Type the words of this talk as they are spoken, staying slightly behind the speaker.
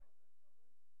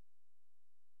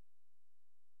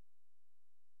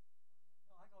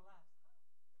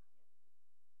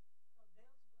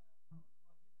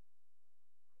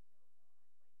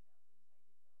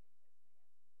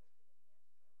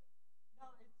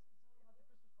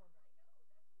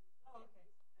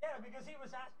because he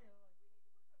was asking.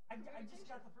 I just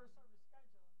got the first service schedule.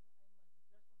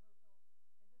 And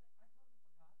like the dress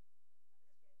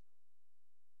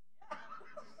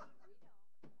rehearsal.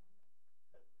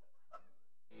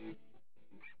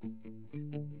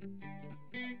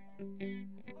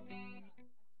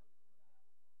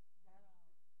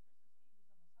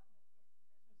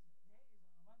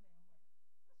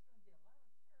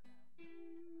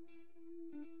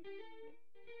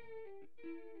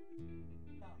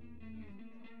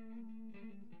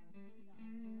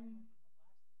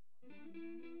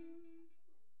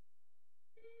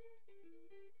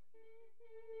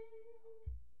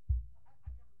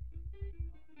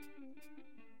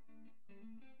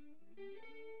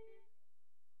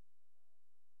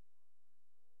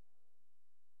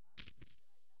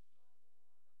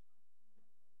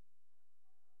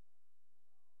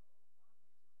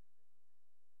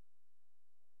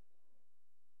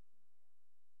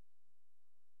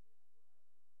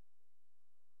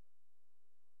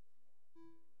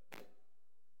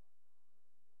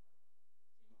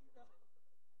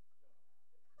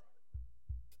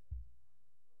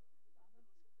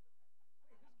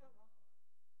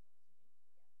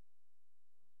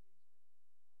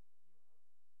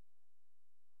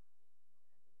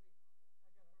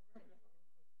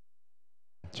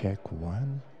 Check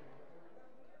one.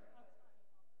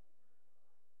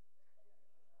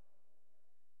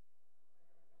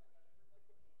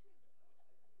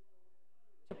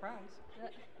 Surprise.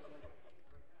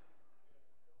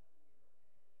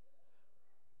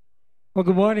 Well,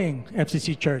 good morning,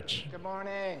 FCC Church. Good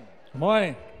morning. Good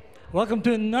morning. Welcome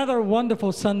to another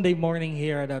wonderful Sunday morning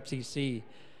here at FCC.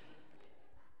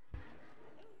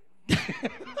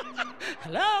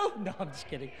 Hello? No, I'm just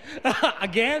kidding.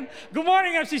 Again, good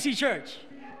morning, FCC Church.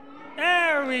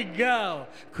 There we go.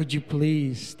 Could you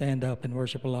please stand up and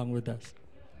worship along with us?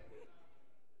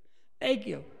 Thank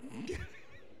you.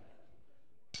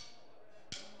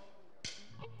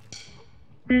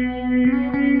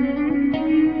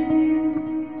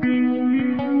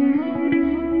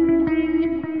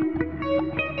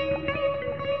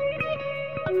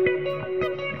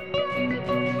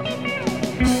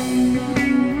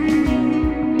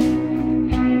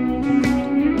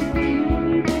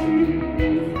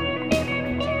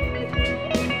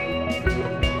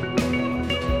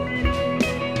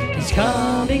 He's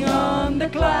coming on the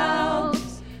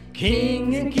clouds.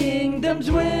 King and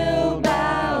kingdoms will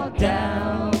bow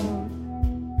down.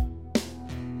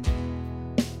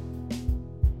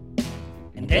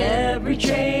 And every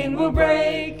chain will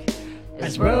break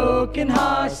as broken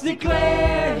hearts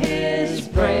declare his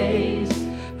praise.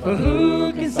 For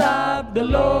who can stop the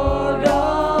Lord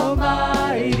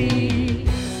Almighty?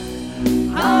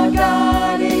 Our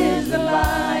God is the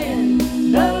Lion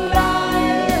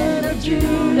of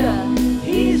Judah.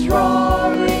 He's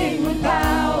roaring with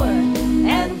power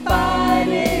and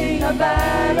fighting our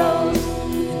battles.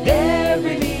 And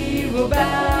every knee will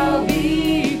bow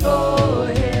before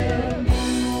him.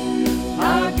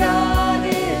 Our God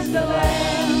is the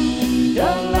Lamb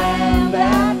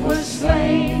that was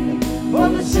slain for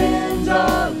the sins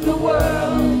of the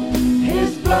world.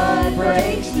 His blood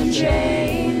breaks the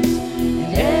chains,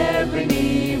 and every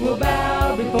knee will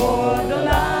bow before the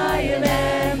Lion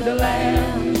and the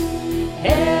Lamb.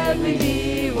 Every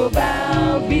knee will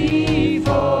bow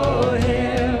before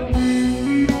him.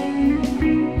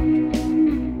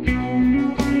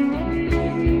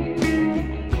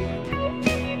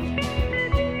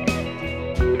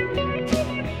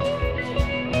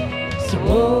 So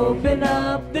open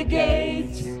up the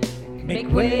gates, make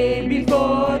way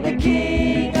before the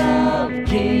King of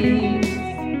Kings.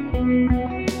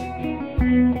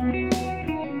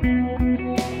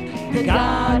 The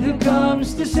God who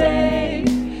comes to save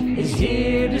is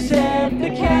here to set the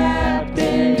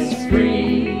captives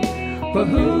free. For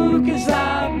who can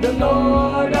stop the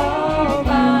Lord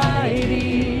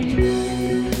Almighty?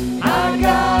 Our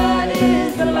God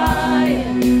is the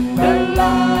Lion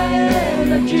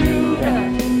of Judah.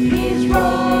 He's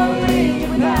roaring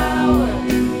with power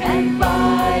and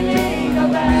fighting our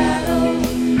battles.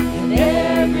 And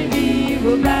every knee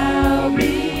will bow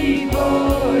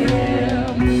before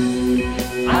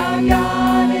him. Our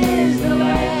God is the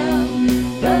Lamb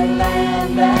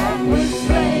that was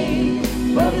slain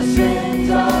for the sins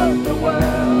of the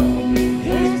world.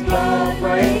 His blood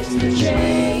breaks the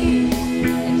chains,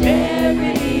 and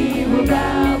every knee will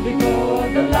bow before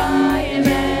the Lion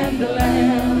and the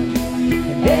Lamb.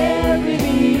 And every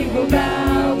knee will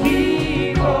bow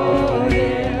before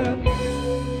him.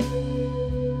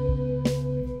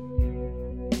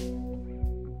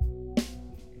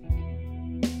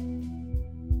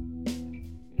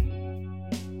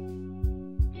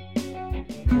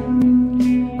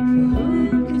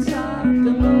 Who can stop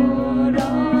the Lord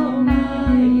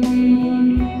Almighty?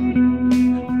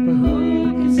 For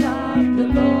who can stop the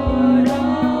Lord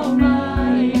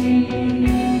Almighty?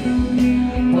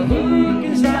 For who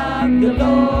can stop the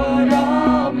Lord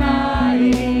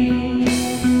Almighty?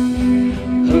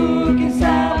 Who can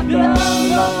stop the Lord?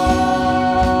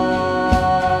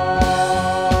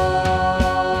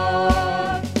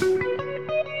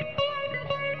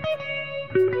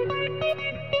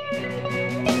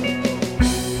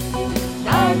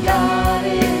 Our God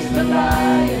is the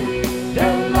Lion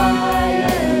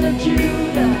of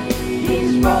Judah.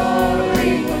 He's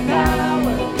roaring with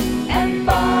power and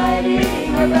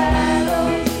fighting our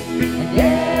battles, and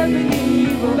every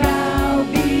knee will bow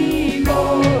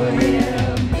before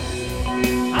Him.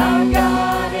 Our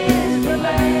God is the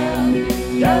Lamb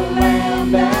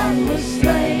that was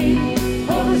slain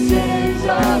for the sins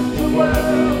of the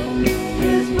world.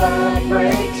 His blood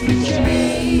breaks the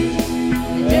chains.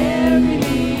 Every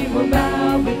knee will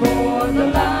bow before the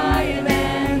Lion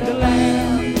and the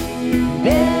Lamb.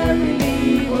 Every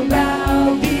knee will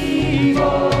bow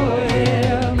before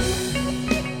Him.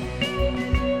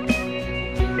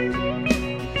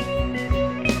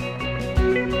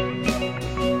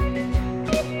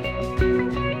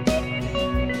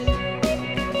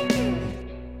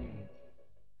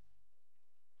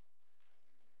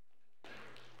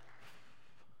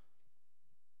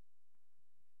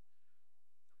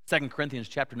 2 Corinthians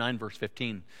chapter 9, verse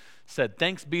 15 said,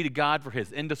 "Thanks be to God for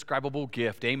His indescribable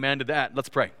gift." Amen to that. Let's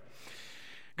pray.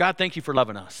 God, thank you for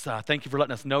loving us. Thank you for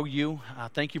letting us know you.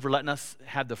 Thank you for letting us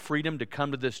have the freedom to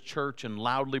come to this church and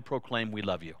loudly proclaim we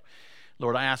love you.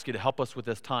 Lord, I ask you to help us with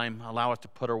this time. Allow us to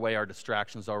put away our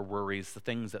distractions, our worries, the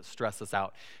things that stress us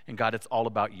out. And God, it's all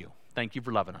about you. Thank you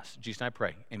for loving us. In Jesus' name I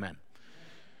pray. Amen.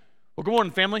 Well, good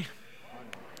morning, family.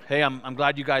 Hey, I'm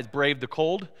glad you guys braved the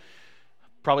cold.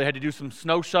 Probably had to do some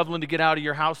snow shoveling to get out of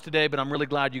your house today, but I'm really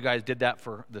glad you guys did that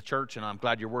for the church, and I'm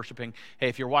glad you're worshiping. Hey,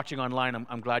 if you're watching online,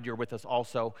 I'm glad you're with us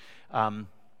also.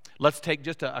 Let's take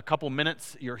just a couple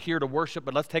minutes. You're here to worship,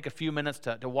 but let's take a few minutes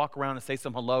to walk around and say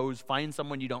some hellos. Find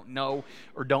someone you don't know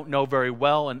or don't know very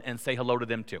well and say hello to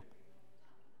them too.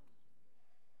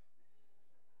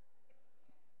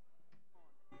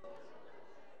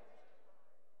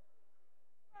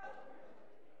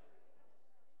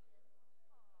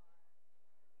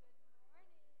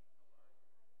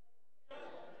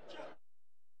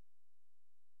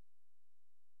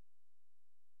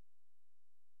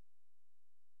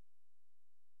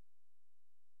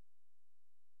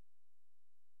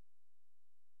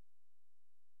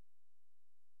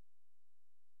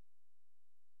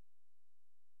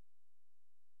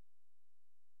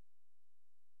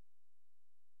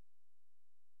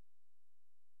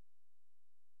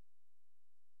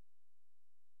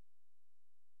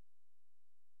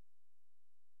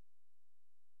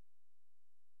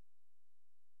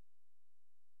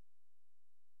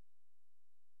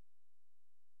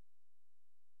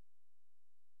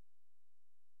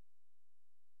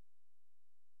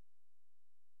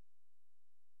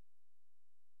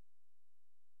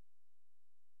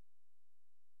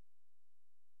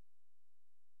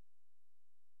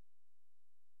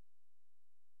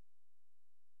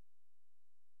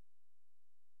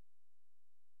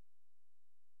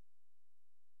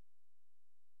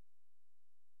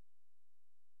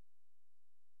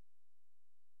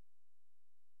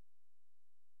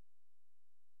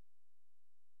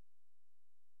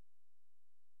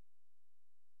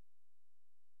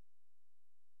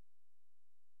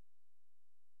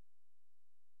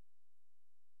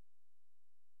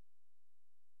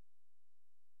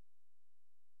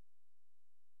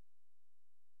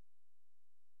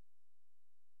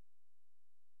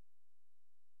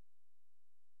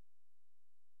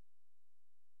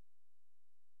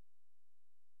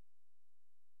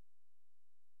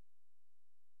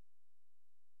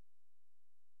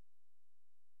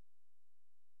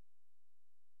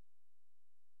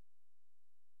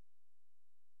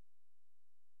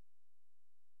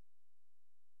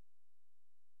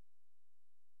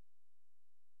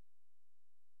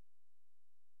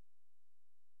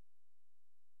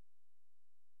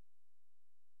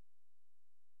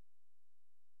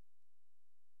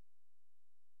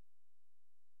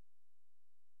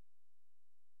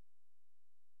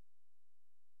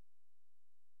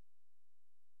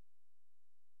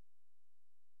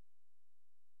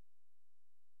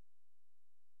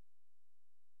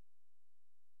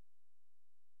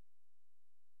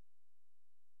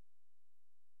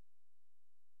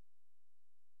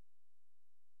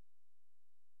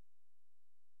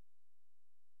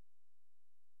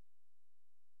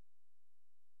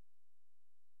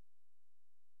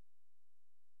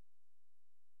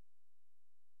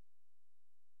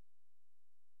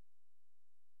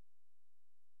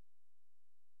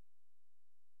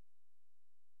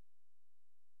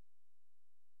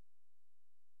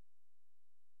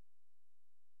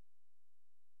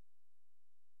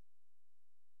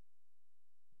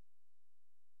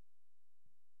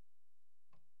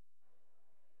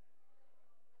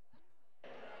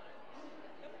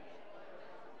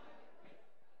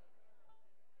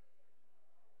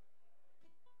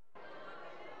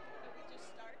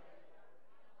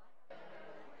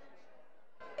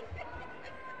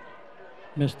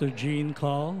 Mr. Gene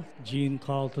Call. Gene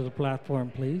Call to the platform,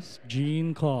 please.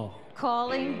 Gene Call.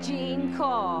 Calling Gene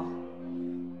Call.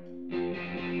 Mooing.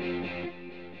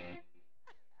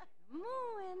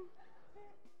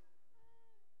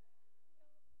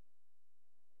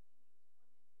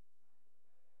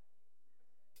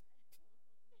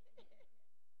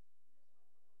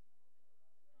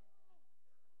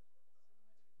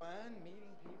 Fun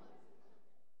meeting people.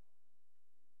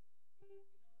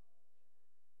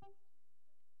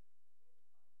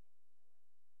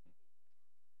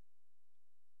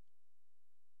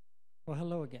 Well,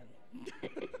 hello again.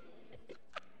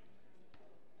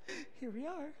 Here we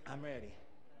are. I'm ready.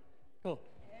 Cool.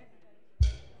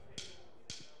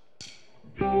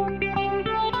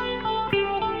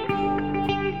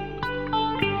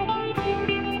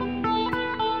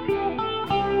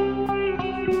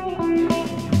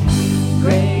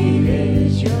 Great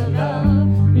is your love.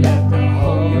 Let the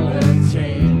whole earth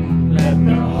sing. Let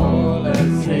the whole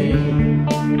earth sing.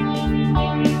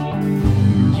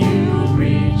 You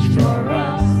reached for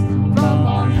us from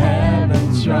on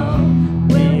heaven's throne.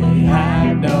 We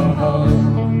had no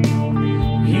hope.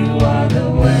 You are the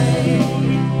way.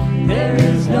 There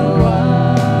is no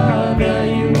other.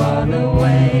 You are the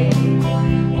way.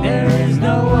 There is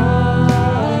no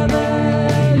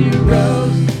other. You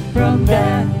rose from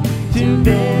death to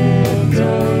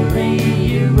victory.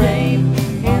 You reign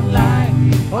in life.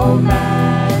 Oh,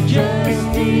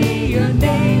 majesty, your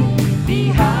name be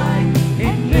high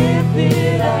and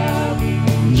lifted up.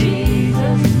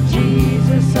 Jesus,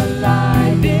 Jesus,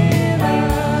 alive in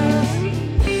us.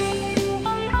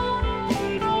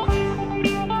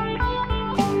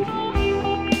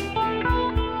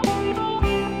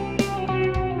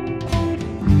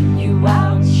 You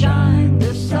outshine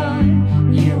the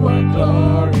sun. You are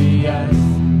glorious.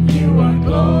 You are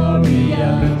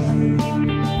glorious.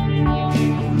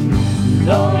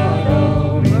 Lord,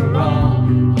 over all,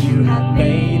 you have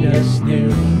made us new.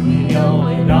 We owe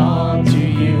it all to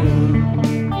you.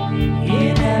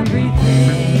 In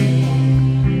everything,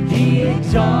 be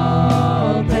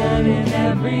exalted. In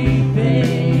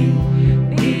everything,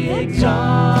 be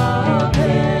exalted.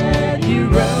 You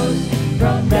rose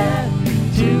from death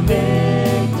to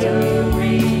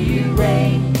victory. You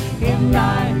reign in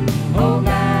life. Oh,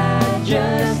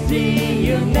 majesty,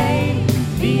 your name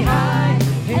be high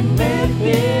and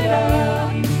lifted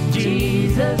up.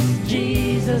 Jesus,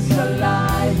 Jesus,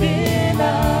 alive in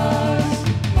us.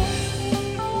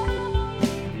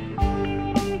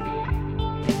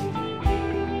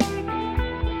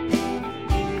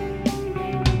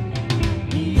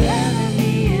 The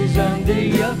enemy is under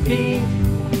your feet.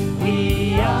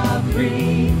 We are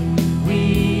free.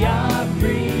 We are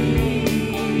free.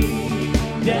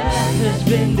 Death has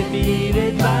been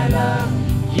defeated by love.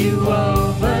 You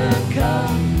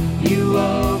overcome. You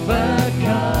overcome.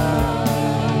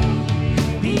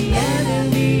 The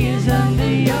enemy is under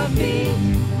your feet.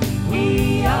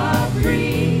 We are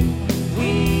free.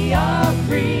 We are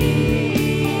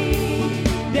free.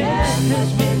 Death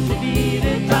has been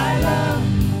defeated by love.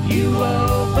 You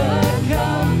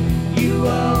overcome. You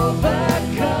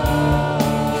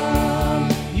overcome.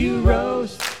 You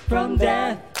rose from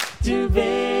death to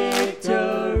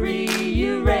victory.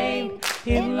 You reign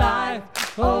in life.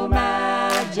 Oh,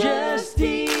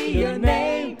 majesty, your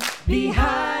name be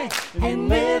high and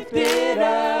lifted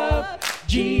up.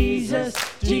 Jesus,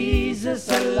 Jesus,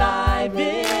 alive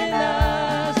in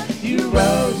us. You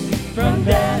rose from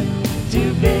death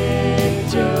to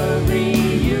victory.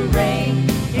 You reign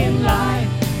in life.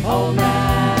 Oh,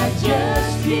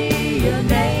 majesty, your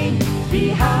name be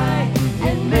high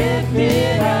and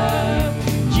lifted up.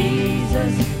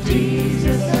 Jesus,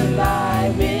 Jesus,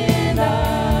 alive in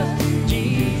us.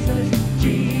 Jesus,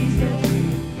 Jesus,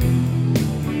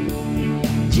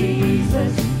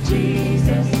 Jesus,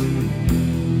 Jesus,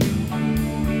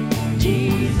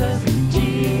 Jesus,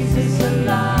 Jesus,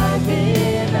 alive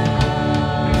in us.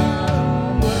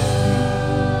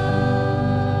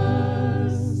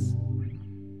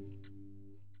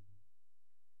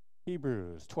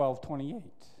 Hebrews 12:28.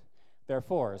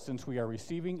 Therefore, since we are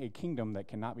receiving a kingdom that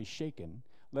cannot be shaken,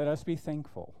 let us be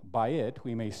thankful. By it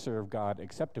we may serve God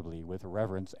acceptably with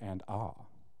reverence and awe.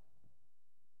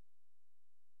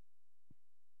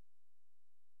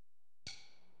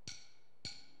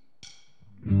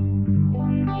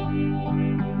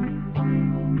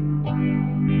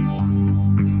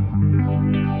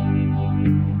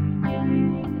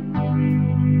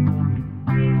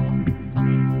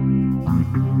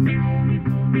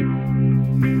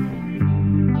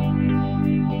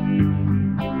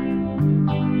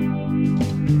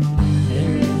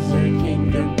 There is a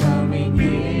kingdom coming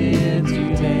here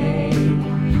today.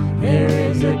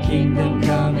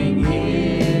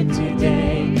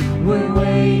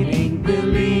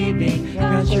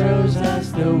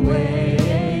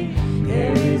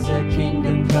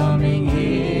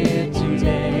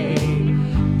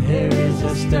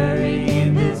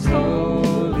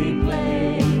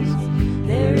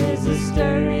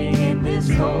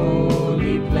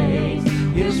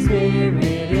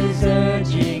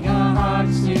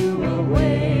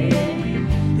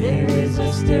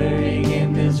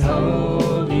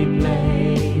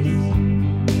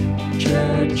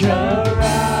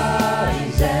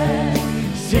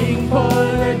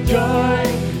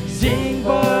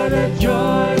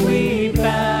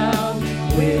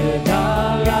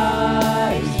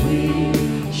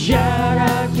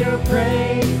 out your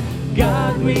praise.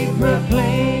 God, we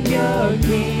proclaim your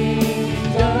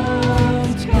kingdom's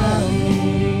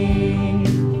coming.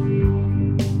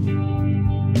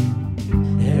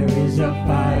 There is a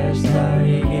fire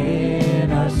starting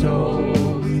in our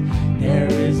souls.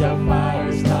 There is a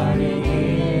fire starting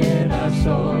in our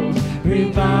souls,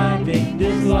 reviving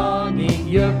this longing,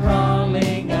 you're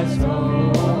calling us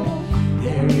home.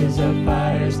 There is a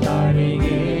fire starting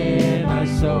in our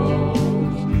souls.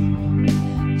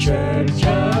 Church,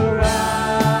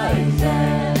 arise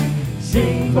and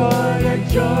sing for the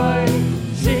joy,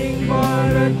 sing for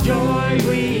the joy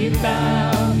we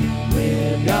found.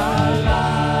 With our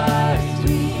lives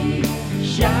we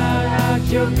shout out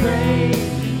your praise.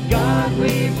 God,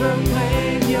 we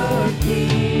proclaim your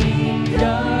kingdom's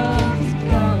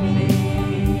coming.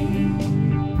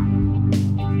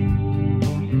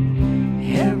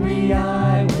 Every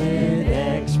eye with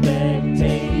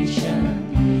expectation,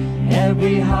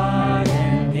 every heart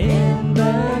an invitation.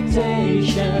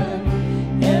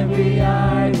 Every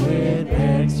eye with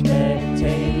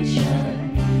expectation,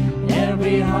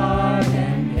 every heart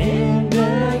an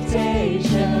invitation.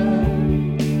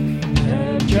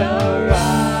 Church,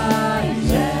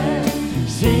 arise and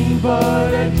sing for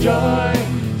the joy,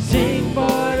 sing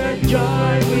for the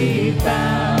joy we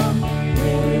found.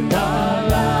 With our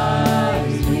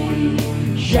lives we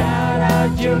shout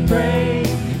out your praise.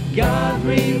 God,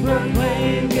 we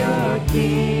proclaim your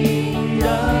kingdom's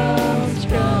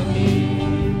coming.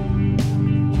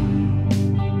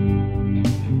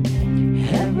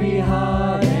 Every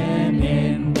heart an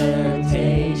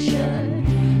invitation,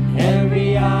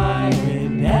 every eye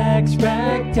with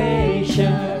expectation,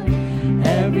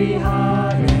 every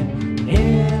heart an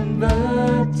invitation.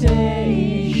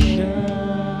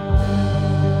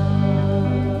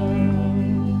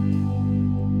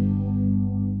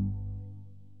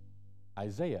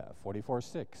 Isaiah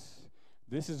 44:6.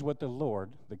 This is what the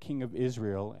Lord, the King of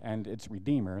Israel and its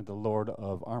Redeemer, the Lord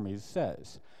of armies,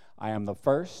 says. I am the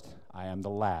first, I am the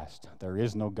last. There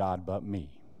is no God but me.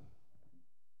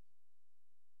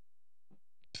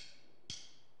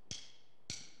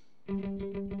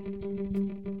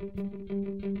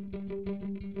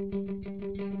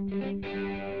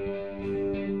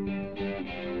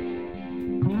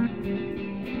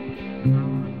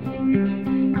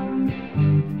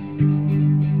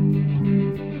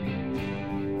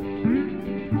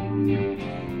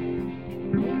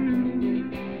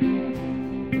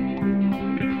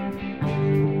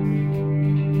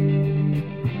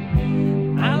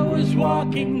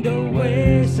 Walking the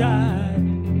wayside,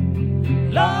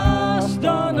 lost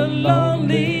on a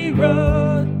lonely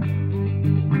road.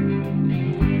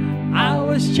 I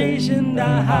was chasing the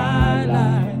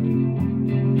highlight,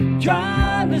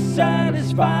 trying to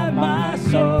satisfy my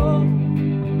soul.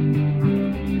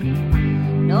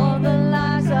 And all the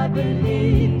lies I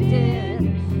believed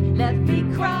in left me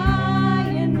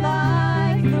crying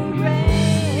like the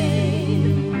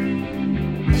rain.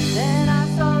 Then I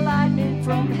saw lightning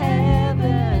from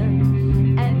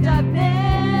heaven, and I've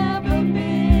never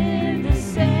been the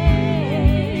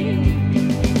same.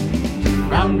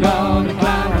 I'm gonna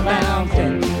climb a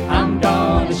mountain, I'm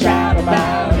gonna shout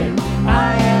about it.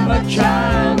 I am a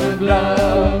child of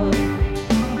love.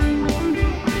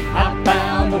 I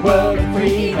found the world of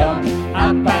freedom,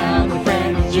 I found the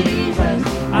friend of Jesus.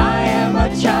 I am a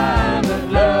child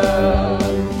of love.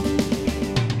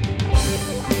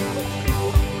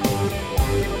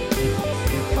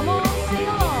 Come on, sing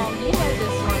along, you know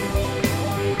this one.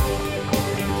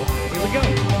 Here we go.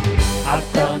 I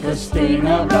felt the sting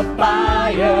of the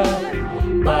fire,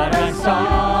 but I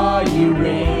saw you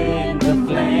in the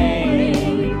flame.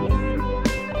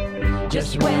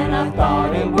 Just when I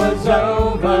thought it was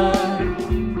over,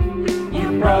 you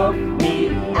broke me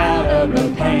out of the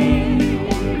pain.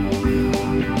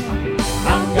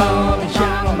 I'm gonna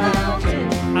shout a mountain,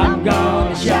 I'm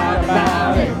gonna shout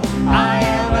about it. I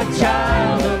am a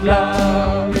child of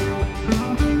love.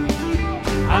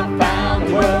 I found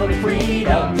the world of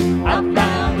freedom, I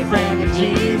found the friend of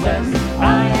Jesus.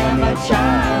 I am a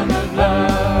child of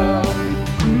love.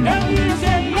 Now you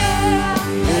say yeah,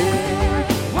 yeah,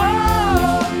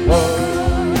 whoa,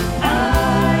 whoa. I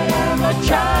am a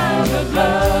child of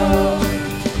love.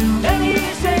 Now you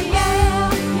say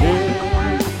yeah,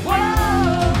 yeah, whoa,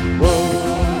 whoa.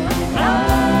 I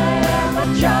am a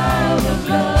child of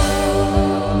love.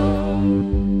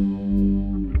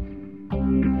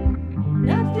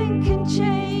 Nothing can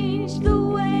change the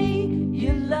way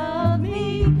you love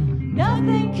me.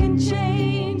 Nothing can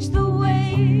change the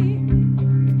way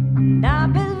I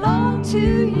belong to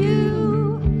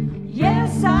you.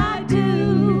 Yes, I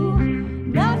do.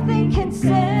 Nothing can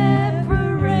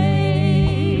separate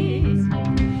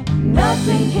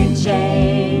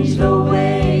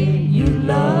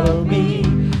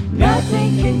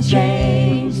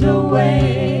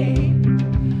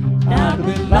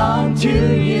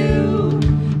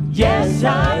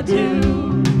I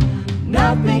do,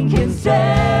 nothing can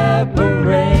separate.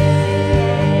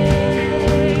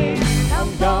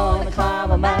 I'm gonna climb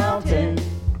a mountain.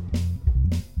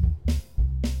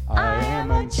 I am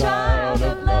a child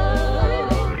of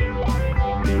love.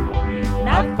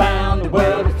 I found the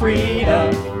world of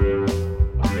freedom.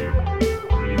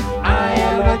 I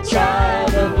am a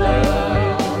child of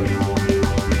love.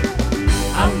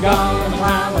 I'm gonna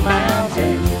climb a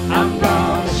mountain. I'm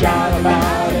gonna shout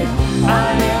about it.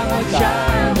 I am a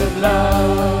child of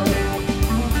love.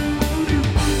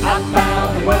 I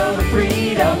found the world of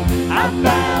freedom. I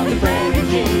found the friend in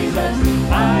Jesus.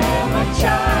 I am a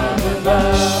child of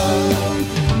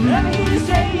love. Let me hear you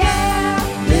say yeah.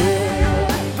 Yeah.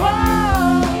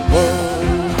 Whoa.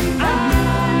 Whoa. I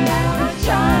am a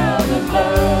child of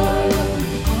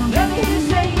love. Let me hear you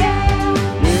say yeah.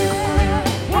 Yeah.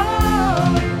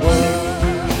 Whoa. Whoa.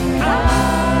 I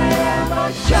am a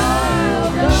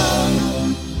child of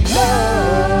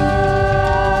love.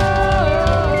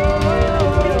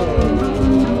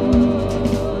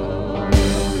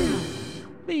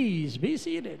 Please be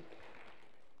seated.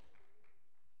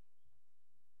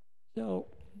 So,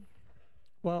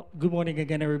 well, good morning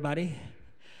again, everybody.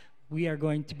 We are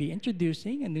going to be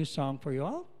introducing a new song for you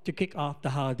all to kick off the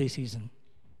holiday season.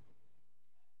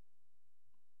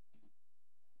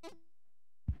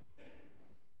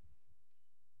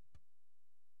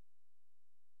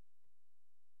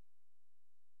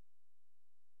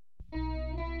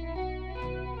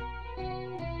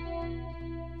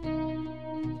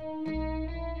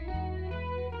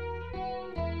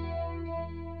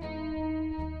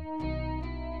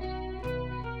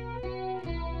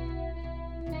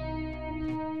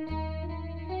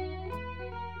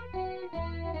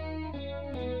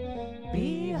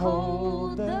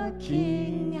 Behold, the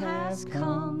King has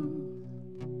come,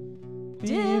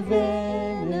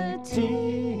 divinity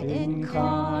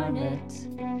incarnate,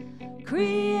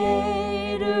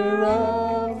 creator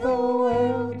of the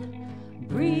world,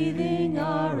 breathing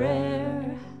our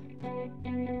air.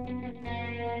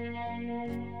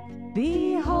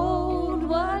 Behold,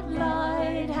 what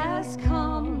light has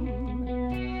come,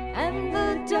 and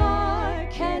the dark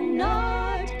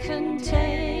cannot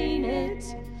contain it.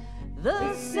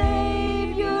 The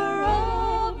Savior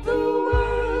of the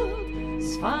world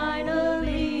is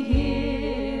finally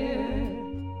here.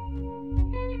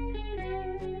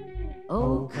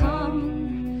 Oh,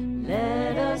 come,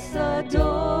 let us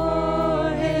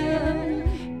adore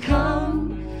Him.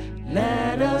 Come,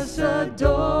 let us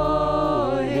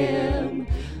adore Him.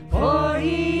 For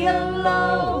He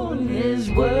alone is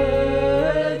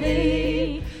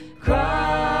worthy,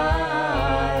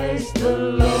 Christ the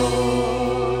Lord.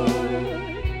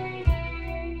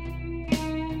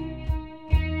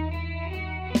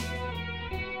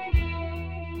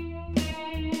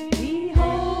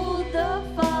 Behold the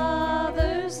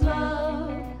Father's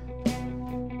love,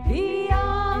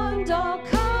 beyond all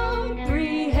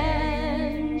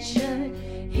comprehension.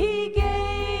 He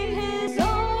gave His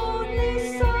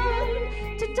only Son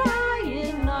to die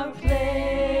in our place.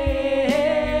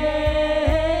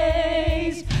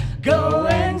 Go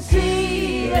and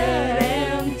see that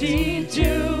empty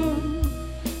tomb.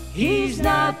 He's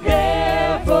not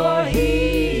there, for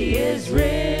He is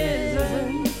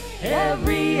risen.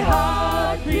 Every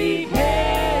heart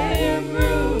prepare Him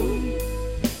room.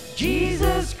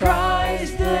 Jesus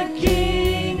Christ, the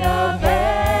King of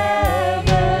heaven.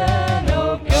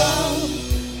 Oh,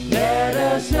 come, let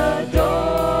us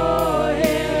adore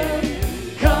Him.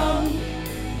 Come,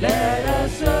 let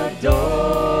us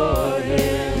adore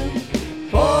Him.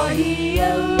 For He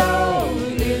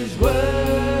alone is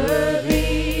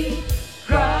worthy,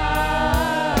 Christ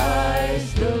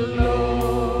the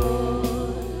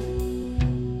Lord.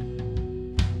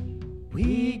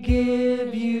 We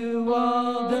give you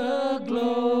all the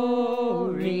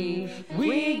glory.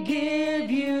 We give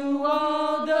you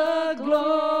all the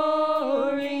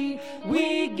glory.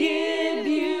 We give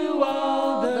you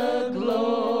all the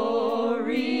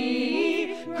glory,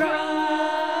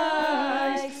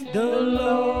 Christ the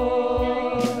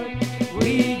Lord.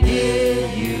 We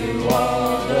give you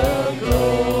all the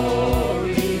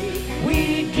glory.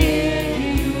 We give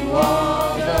you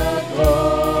all the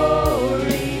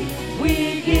glory.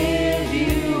 We give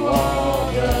you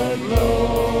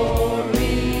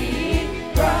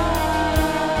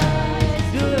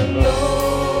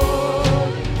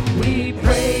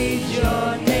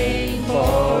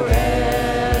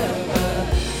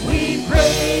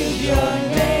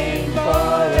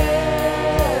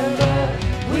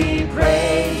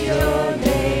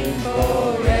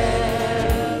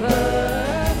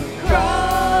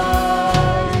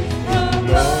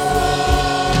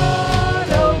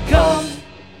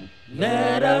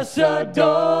us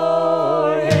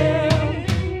adore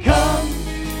him. Come,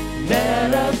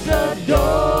 let us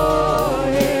adore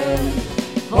him.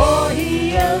 For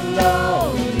he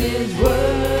alone is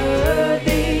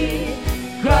worthy,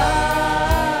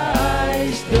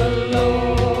 Christ the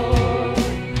Lord.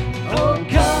 Oh,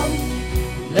 come,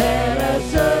 let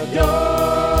us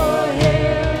adore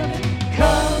him.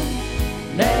 Come,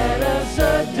 let us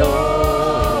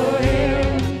adore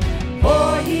him.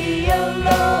 For he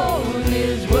alone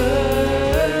is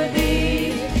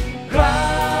worthy,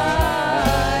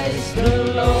 Christ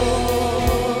the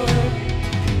Lord.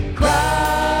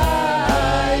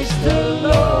 Christ the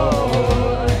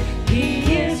Lord.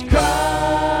 He is Christ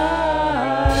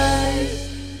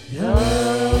the Lord.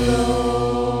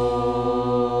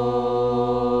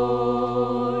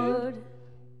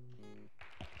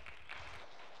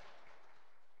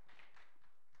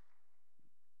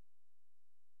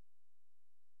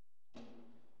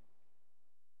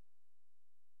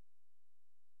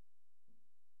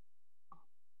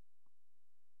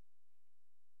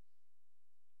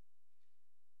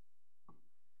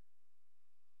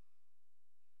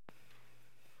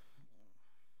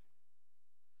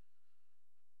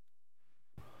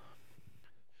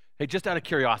 Hey, just out of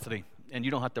curiosity, and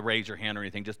you don't have to raise your hand or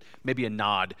anything, just maybe a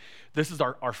nod. This is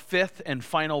our fifth and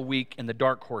final week in the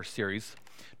Dark Horse series,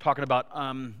 talking about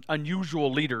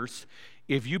unusual leaders.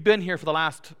 If you've been here for the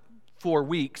last 4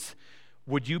 weeks,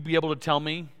 would you be able to tell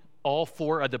me all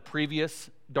 4 of the previous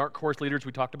Dark Horse leaders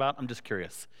we talked about? I'm just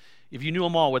curious. If you knew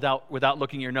them all without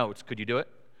looking at your notes, could you do it?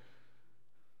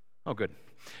 Oh, good.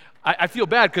 I feel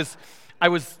bad because I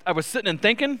was sitting and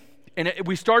thinking, and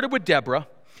we started with Deborah,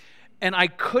 and I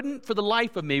couldn't for the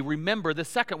life of me remember the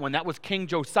second one. That was King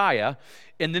Josiah,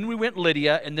 and then we went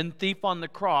Lydia, and then Thief on the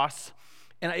Cross,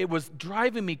 and it was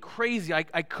driving me crazy.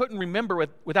 I couldn't remember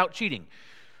without cheating.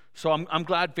 So I'm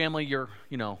glad, family, you're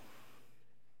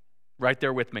right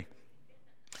there with me.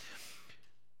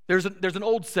 There's an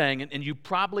old saying, and you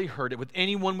probably heard it with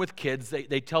anyone with kids.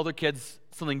 They tell their kids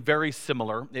something very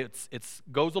similar. It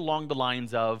goes along the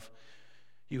lines of,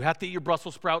 you have to eat your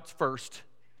Brussels sprouts first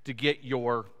to get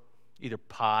your either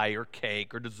pie or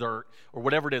cake or dessert or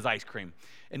whatever it is, ice cream.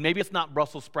 And maybe it's not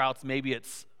Brussels sprouts, maybe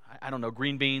it's, I don't know,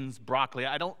 green beans, broccoli.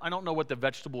 I don't know what the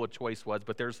vegetable of choice was,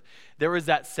 but there is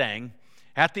that saying,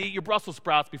 have to eat your Brussels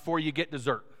sprouts before you get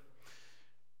dessert.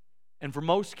 And for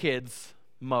most kids,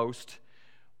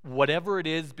 whatever it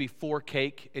is before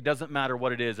cake, it doesn't matter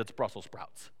what it is, it's Brussels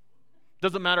sprouts.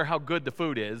 Doesn't matter how good the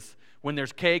food is. When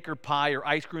there's cake or pie or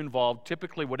ice cream involved,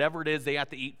 typically whatever it is they have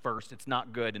to eat first, it's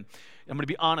not good. And I'm going to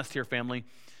be honest here, family.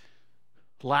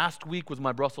 Last week was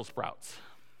my Brussels sprouts,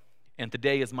 and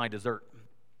today is my dessert.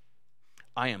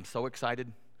 I am so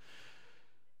excited.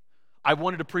 I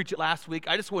wanted to preach it last week.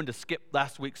 I just wanted to skip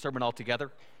last week's sermon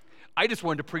altogether. I just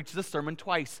wanted to preach this sermon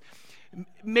twice.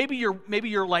 Maybe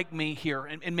you're like me here,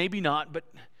 and maybe not, but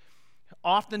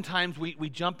oftentimes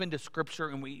we jump into Scripture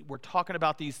and we're talking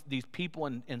about these people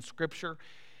in Scripture,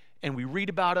 and we read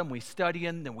about them, we study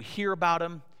them, then we hear about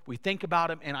them, we think about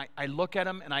them, and I look at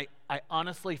them, and I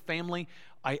honestly, family,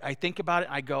 I think about it,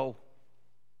 I go,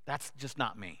 that's just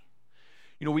not me.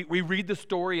 We read the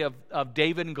story of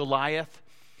David and Goliath.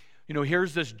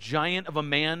 Here's this giant of a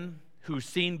man who's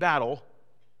seen battle,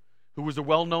 who was a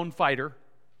well-known fighter.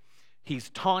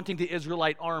 He's taunting the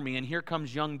Israelite army, and here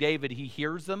comes young David. He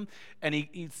hears them, and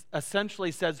he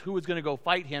essentially says who is going to go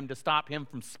fight him to stop him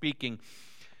from speaking.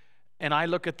 And I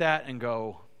look at that and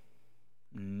go,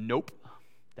 nope,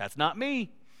 that's not me.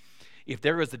 If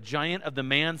there is a giant of the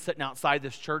man sitting outside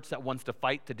this church that wants to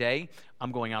fight today,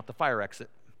 I'm going out the fire exit.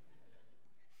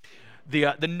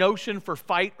 The notion for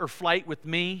fight or flight with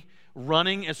me,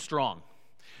 running is strong.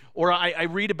 Or I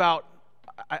read about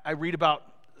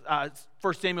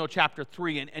 1 Samuel chapter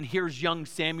 3, and here's young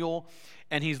Samuel,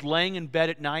 and he's laying in bed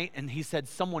at night, and he said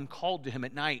someone called to him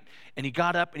at night, and he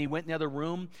got up and he went in the other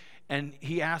room, and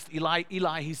he asked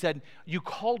Eli, he said, you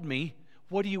called me,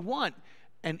 what do you want?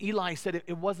 And Eli said,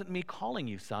 it wasn't me calling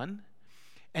you, son.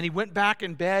 And he went back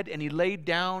in bed, and he laid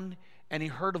down, and he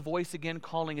heard a voice again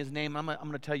calling his name. I'm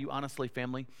going to tell you honestly,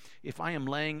 family, if I am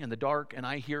laying in the dark and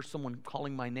I hear someone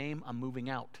calling my name, I'm moving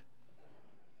out.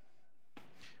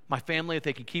 My family, if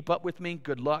they can keep up with me,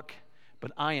 good luck,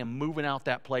 but I am moving out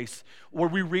that place. Or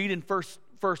we read in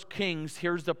First Kings,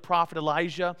 here's the prophet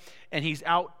Elijah, and he's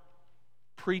out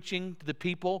preaching to the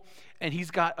people, and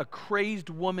he's got a crazed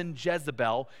woman,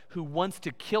 Jezebel, who wants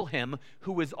to kill him,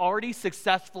 who has already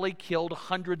successfully killed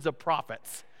hundreds of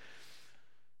prophets.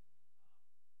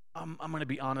 I'm going to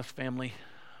be honest, family.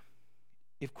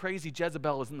 If crazy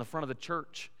Jezebel is in the front of the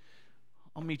church,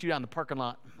 I'll meet you down in the parking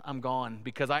lot. I'm gone.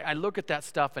 Because I look at that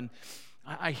stuff, and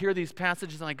I hear these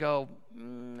passages and I go,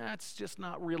 that's just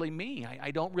not really me.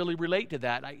 I don't really relate to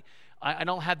that. I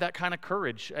don't have that kind of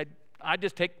courage. I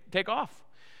just take off.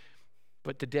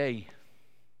 But today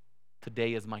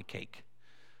is my cake.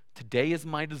 Today is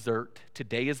my dessert.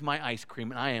 Today is my ice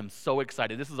cream, and I am so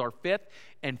excited. This is our 5th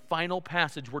and final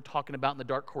passage we're talking about in the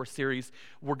Dark Horse series.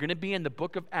 We're going to be in the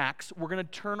book of Acts. We're going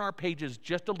to turn our pages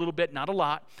just a little bit, not a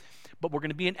lot, but we're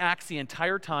going to be in Acts the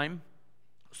entire time.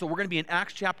 So we're going to be in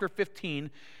Acts chapter 15,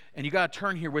 and you got to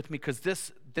turn here with me because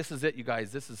this is it, you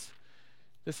guys.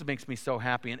 This makes me so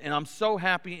happy, and I'm so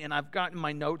happy, and I've gotten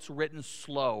my notes written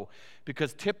slow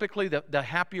because typically the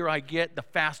happier I get, the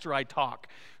faster I talk.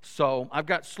 So I've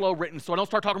got slow written, so I don't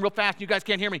start talking real fast and you guys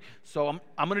can't hear me. So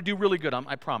I'm going to do really good,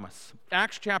 I promise.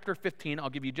 Acts chapter 15, I'll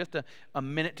give you just a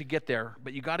minute to get there,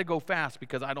 but you got to go fast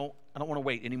because I don't want to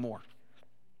wait anymore.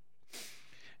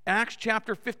 Acts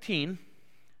chapter 15.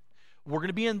 We're going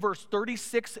to be in verse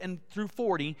 36 and through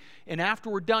 40, and after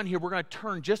we're done here, we're going to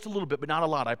turn just a little bit, but not a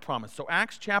lot, I promise. So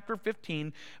Acts chapter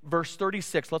 15, verse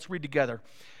 36, let's read together.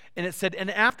 And it said,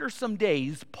 "And after some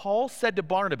days, Paul said to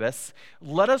Barnabas,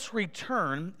 'Let us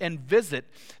return and visit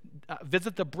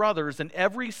the brothers in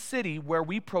every city where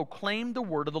we proclaim the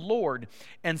word of the Lord,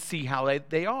 and see how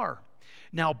they are.'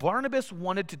 Now Barnabas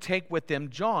wanted to take with them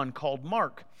John, called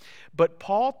Mark, but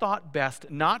Paul thought best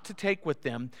not to take with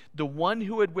them the one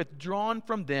who had withdrawn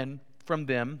from them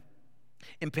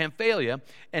in Pamphylia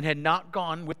and had not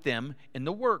gone with them in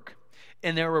the work.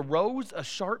 And there arose a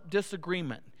sharp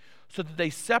disagreement, so that they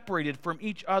separated from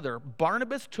each other.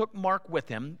 Barnabas took Mark with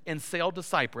him and sailed to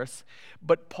Cyprus,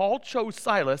 but Paul chose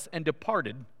Silas and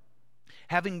departed,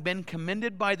 having been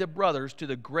commended by the brothers to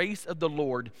the grace of the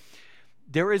Lord."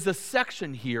 There is a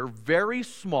section here, very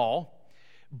small.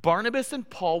 Barnabas and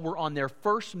Paul were on their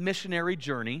first missionary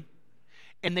journey,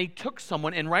 and they took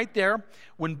someone, and right there,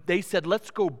 when they said,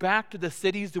 "Let's go back to the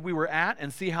cities that we were at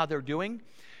and see how they're doing,"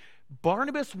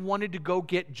 Barnabas wanted to go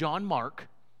get John Mark,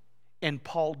 and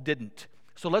Paul didn't.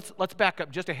 So let's back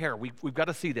up just a hair. We've got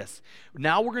to see this.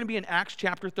 Now we're going to be in Acts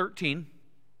chapter 13.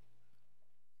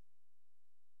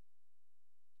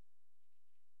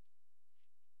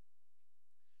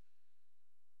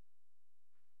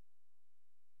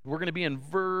 We're going to be in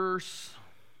verse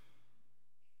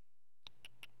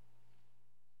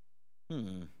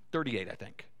 38, I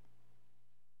think.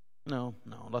 No,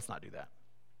 let's not do that.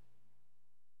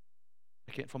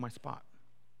 I can't find my spot.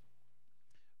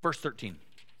 Verse 13.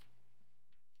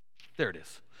 There it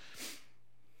is.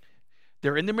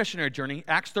 They're in the missionary journey.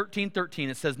 Acts 13:13,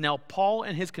 it says, "Now Paul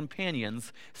and his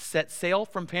companions set sail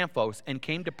from Paphos and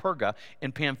came to Perga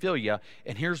in Pamphylia."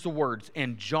 And here's the words,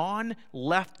 "And John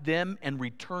left them and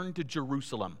returned to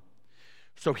Jerusalem."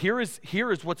 So here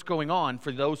is what's going on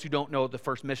for those who don't know the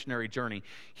first missionary journey.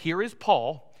 Here is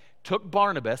Paul, took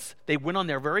Barnabas. They went on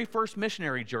their very first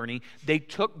missionary journey. They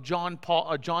took John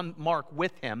Mark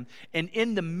with him. And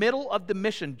in the middle of the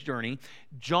mission journey,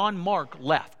 John Mark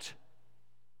left.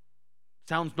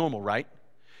 Sounds normal, right?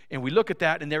 And we look at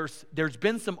that, and there's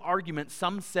been some argument.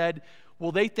 Some said,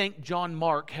 well, they think John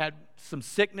Mark had some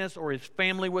sickness or his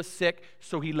family was sick,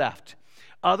 so he left.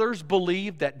 Others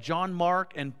believe that John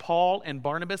Mark and Paul and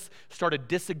Barnabas started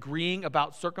disagreeing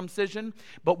about circumcision.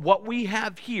 But what we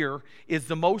have here is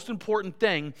the most important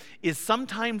thing, is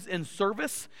sometimes in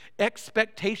service,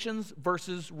 expectations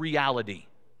versus reality.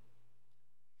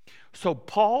 So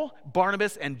Paul,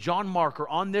 Barnabas, and John Mark are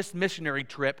on this missionary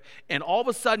trip, and all of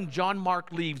a sudden John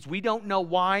Mark leaves. We don't know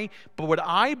why, but what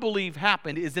I believe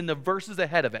happened is in the verses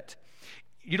ahead of it.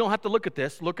 You don't have to look at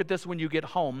this. Look at this when you get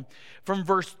home. From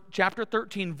chapter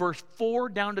 13, verse 4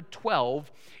 down to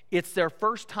 12, it's their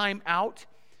first time out,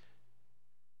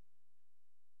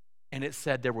 and it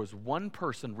said there was one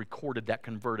person recorded that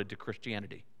converted to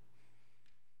Christianity.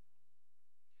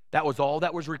 That was all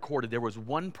that was recorded. There was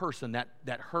one person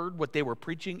that heard what they were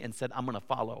preaching and said, I'm going to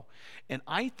follow. And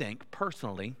I think,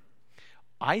 personally,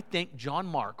 John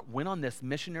Mark went on this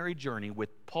missionary journey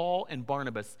with Paul and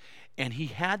Barnabas, and he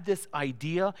had this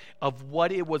idea of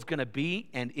what it was going to be,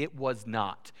 and it was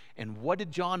not. And what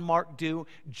did John Mark do?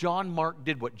 John Mark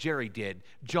did what Jerry did.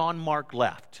 John Mark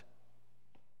left.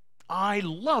 I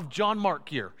love John Mark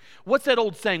here. What's that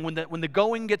old saying? When the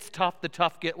going gets tough, the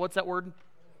tough get, what's that word?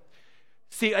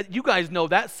 See, you guys know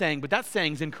that saying, but that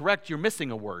saying's incorrect. You're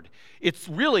missing a word. It's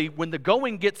really when the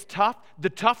going gets tough, the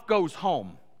tough goes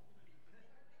home.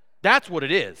 That's what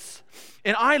it is.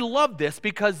 And I love this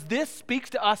because this speaks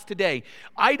to us today.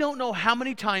 I don't know how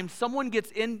many times someone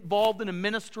gets involved in a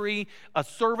ministry, a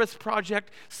service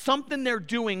project, something they're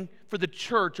doing for the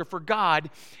church or for God,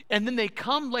 and then they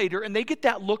come later and they get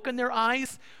that look in their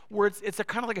eyes where it's a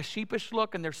kind of like a sheepish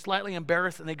look, and they're slightly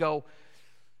embarrassed, and they go,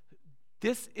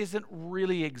 this isn't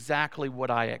really exactly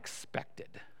what I expected.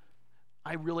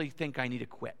 I really think I need to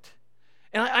quit.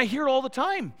 And I hear it all the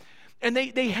time. And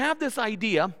they have this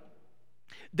idea.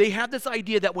 They have this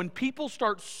idea that when people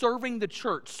start serving the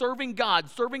church, serving God,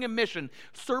 serving a mission,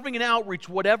 serving an outreach,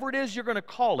 whatever it is you're going to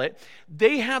call it,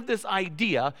 they have this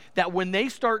idea that when they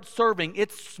start serving,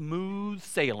 it's smooth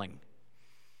sailing.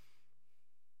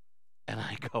 And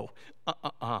I go,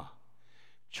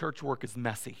 Church work is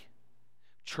messy.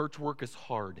 Church work is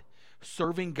hard.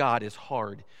 Serving God is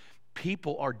hard.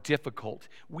 People are difficult.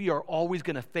 We are always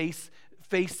going to face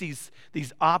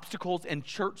these obstacles in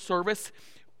church service.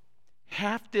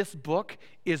 Half this book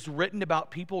is written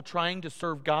about people trying to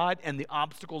serve God and the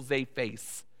obstacles they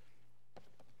face.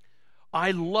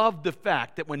 I love the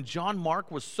fact that when John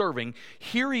Mark was serving,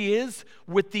 here he is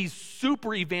with these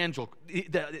super evangelists,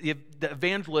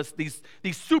 these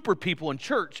super people in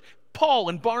church, Paul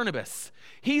and Barnabas.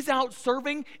 He's out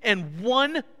serving, and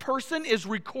one person is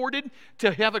recorded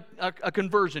to have a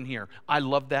conversion here. I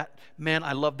love that. Man,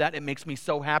 I love that. It makes me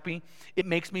so happy. It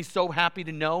makes me so happy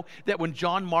to know that when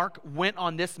John Mark went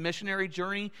on this missionary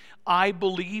journey, I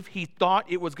believe he thought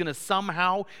it was going to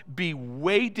somehow be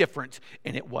way different,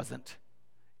 and it wasn't.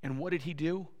 And what did he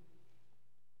do?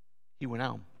 He went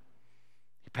out.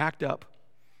 He packed up,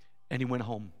 and he went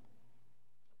home.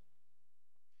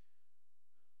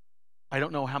 I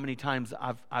don't know how many times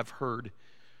I've heard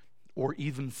or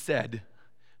even said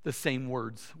the same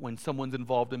words when someone's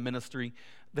involved in ministry.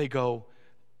 They go,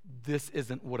 this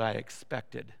isn't what I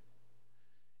expected.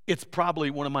 It's probably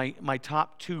one of my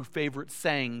top 2 favorite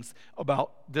sayings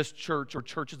about this church or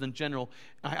churches in general.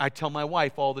 I tell my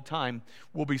wife all the time,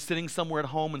 we'll be sitting somewhere at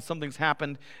home and something's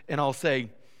happened, and I'll say,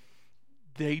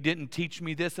 they didn't teach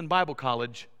me this in Bible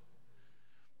college.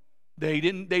 They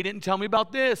didn't tell me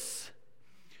about this.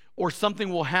 Or something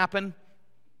will happen,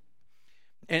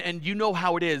 and you know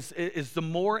how it is the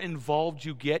more involved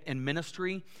you get in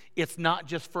ministry, it's not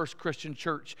just First Christian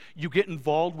Church. You get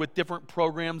involved with different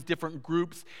programs, different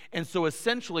groups, and so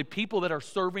essentially people that are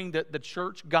serving the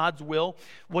church, God's will,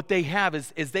 what they have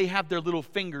is they have their little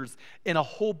fingers in a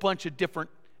whole bunch of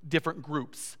different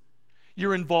groups.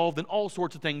 You're involved in all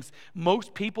sorts of things.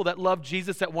 Most people that love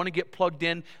Jesus, that want to get plugged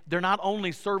in, they're not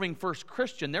only serving First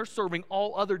Christian, they're serving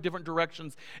all other different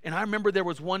directions. And I remember there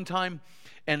was one time,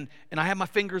 and I had my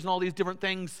fingers in all these different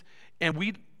things, and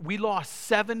we lost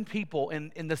 7 people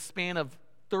in the span of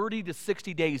 30 to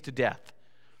 60 days to death.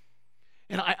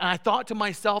 And I thought to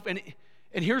myself, and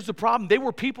here's the problem, they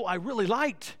were people I really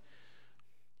liked.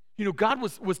 You know, God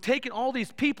was taking all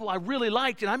these people I really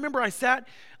liked, and I remember I sat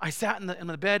in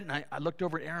the bed, and I looked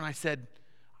over at Aaron, and I said,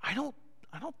 I don't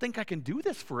think I can do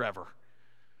this forever.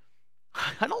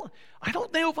 I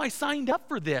don't know if I signed up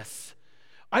for this.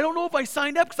 I don't know if I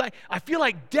signed up because I feel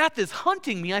like death is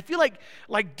hunting me. I feel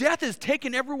like death is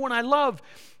taking everyone I love.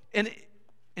 And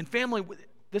family,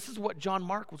 this is what John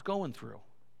Mark was going through.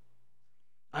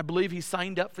 I believe he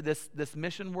signed up for this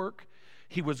mission work.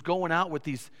 He was going out with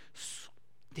these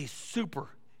super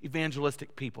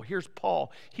evangelistic people. Here's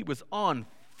Paul. He was on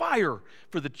fire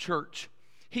for the church.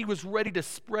 He was ready to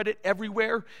spread it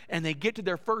everywhere, and they get to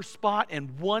their first spot,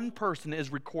 and one person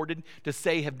is recorded to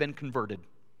say have been converted.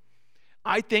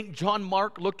 I think John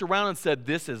Mark looked around and said,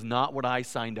 this is not what I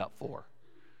signed up for.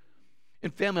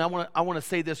 And family, I want to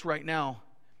say this right now.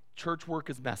 Church work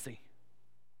is messy.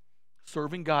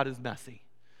 Serving God is messy.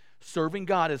 Serving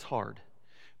God is hard,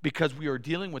 because we are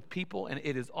dealing with people, and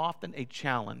it is often a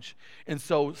challenge. And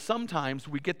so sometimes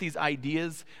we get these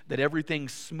ideas that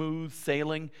everything's smooth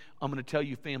sailing. I'm going to tell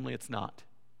you, family, it's not.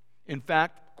 In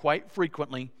fact, quite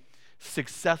frequently,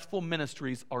 successful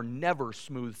ministries are never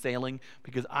smooth sailing,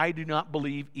 because I do not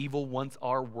believe evil wants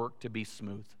our work to be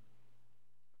smooth.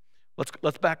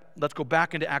 Let's go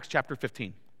back into Acts chapter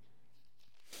 15.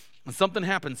 And something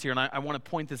happens here, and I want to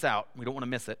point this out. We don't want to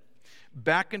miss it.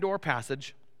 Back into our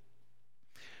passage.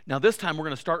 Now this time we're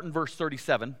going to start in verse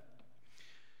 37.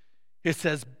 It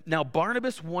says, now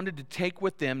Barnabas wanted to take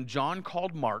with them John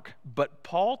called Mark, but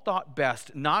Paul thought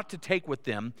best not to take with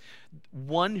them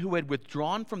one who had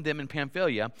withdrawn from them in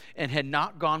Pamphylia and had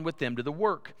not gone with them to the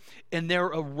work. And there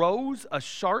arose a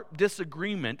sharp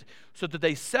disagreement, so that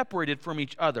they separated from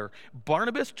each other.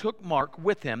 Barnabas took Mark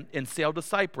with him and sailed to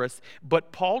Cyprus,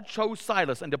 but Paul chose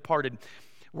Silas and departed.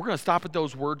 We're going to stop at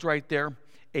those words right there.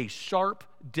 A sharp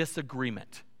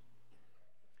disagreement.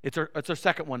 It's our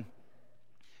second one.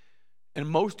 And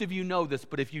most of you know this,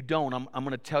 but if you don't, I'm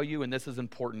going to tell you, and this is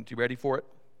important. You ready for it?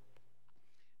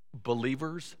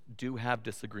 Believers do have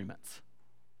disagreements.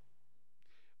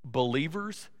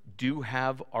 Believers do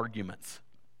have arguments.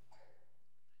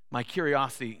 My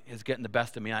curiosity is getting the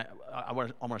best of me. I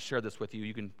want to share this with you.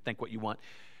 You can think what you want.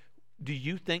 Do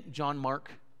you think John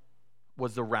Mark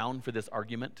was around for this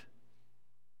argument?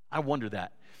 I wonder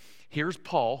that. Here's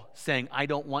Paul saying, I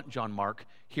don't want John Mark.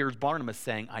 Here's Barnabas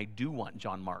saying, I do want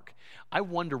John Mark. I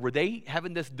wonder, were they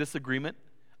having this disagreement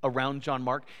around John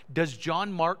Mark? Does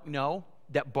John Mark know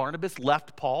that Barnabas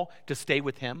left Paul to stay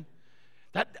with him?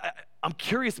 I'm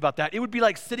curious about that. It would be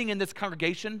like sitting in this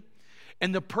congregation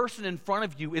and the person in front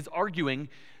of you is arguing,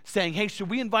 saying, hey, should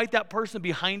we invite that person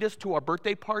behind us to our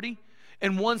birthday party?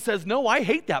 And one says, no, I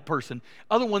hate that person.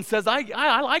 Other one says, I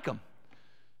like him.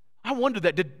 I wonder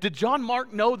that. Did John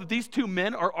Mark know that these two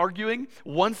men are arguing?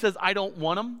 One says, I don't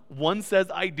want him. One says,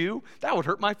 I do. That would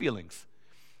hurt my feelings.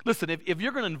 Listen, if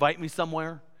you're going to invite me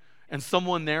somewhere and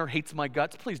someone there hates my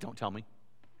guts, please don't tell me.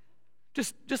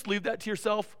 Just leave that to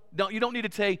yourself. You don't need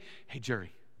to say, hey,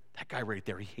 Jerry, that guy right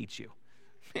there, he hates you.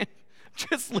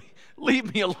 Just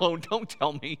leave me alone. Don't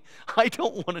tell me. I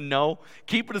don't want to know.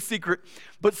 Keep it a secret.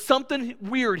 But something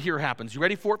weird here happens. You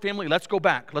ready for it, family? Let's go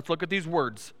back. Let's look at these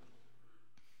words.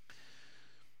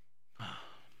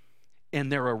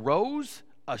 And there arose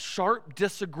a sharp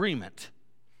disagreement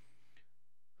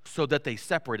so that they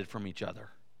separated from each other.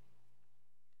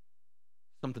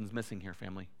 Something's missing here,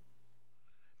 family.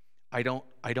 I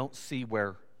don't see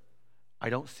where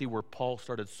Paul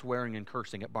started swearing and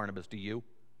cursing at Barnabas. Do you?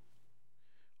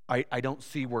 I don't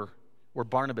see where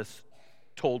Barnabas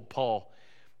told Paul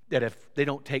that if they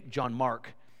don't take John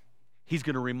Mark, he's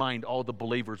going to remind all the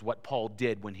believers what Paul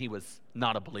did when he was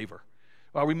not a believer.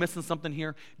 Are we missing something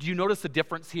here? Do you notice the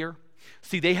difference here?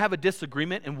 See, they have a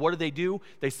disagreement, and what do?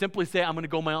 They simply say, I'm going to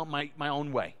go my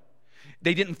own way.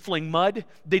 They didn't fling mud.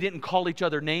 They didn't call each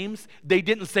other names. They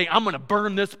didn't say, I'm going to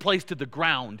burn this place to the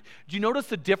ground. Do you notice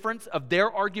the difference of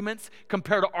their arguments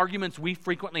compared to arguments we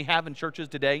frequently have in churches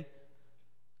today?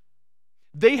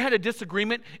 They had a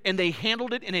disagreement, and they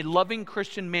handled it in a loving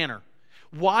Christian manner.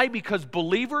 Why? Because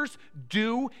believers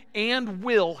do and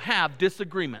will have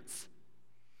disagreements.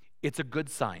 It's a good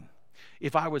sign.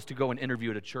 If I was to go and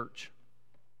interview at a church,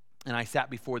 and I sat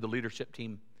before the leadership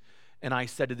team, and I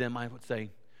said to them, I would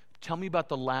say, tell me about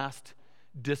the last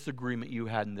disagreement you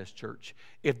had in this church.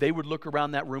 If they would look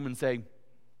around that room and say,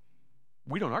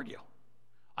 we don't argue.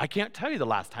 I can't tell you the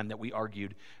last time that we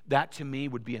argued. That to me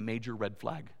would be a major red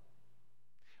flag.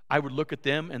 I would look at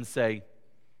them and say,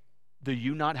 do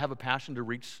you not have a passion to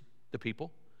reach the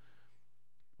people?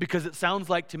 Because it sounds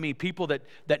like to me people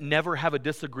that never have a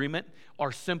disagreement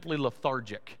are simply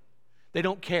lethargic. They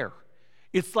don't care.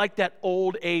 It's like that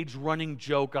old age running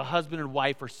joke. A husband and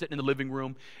wife are sitting in the living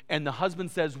room, and the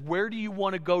husband says, where do you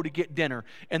want to go to get dinner?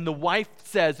 And the wife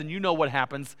says, and you know what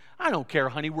happens, I don't care,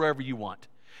 honey, wherever you want.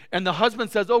 And the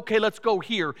husband says, okay, let's go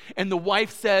here. And the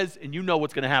wife says, and you know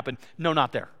what's going to happen, no,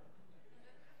 not there.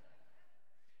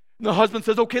 And the husband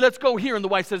says, okay, let's go here. And the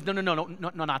wife says, no,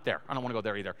 not there. I don't want to go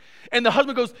there either. And the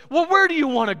husband goes, well, where do you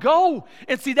want to go?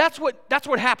 And see, that's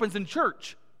what happens in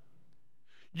church.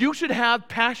 You should have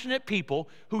passionate people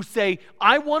who say,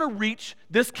 I want to reach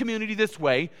this community this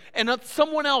way, and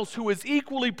someone else who is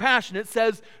equally passionate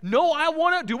says, no, I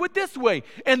want to do it this way.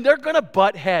 And they're going to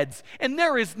butt heads. And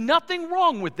there is nothing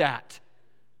wrong with that.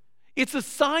 It's a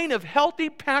sign of healthy,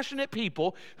 passionate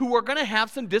people who are going to have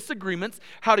some disagreements,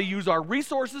 how to use our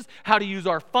resources, how to use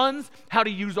our funds, how to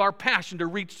use our passion to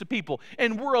reach the people.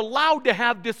 And we're allowed to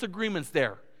have disagreements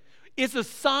there. It's a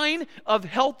sign of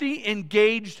healthy,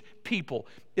 engaged people.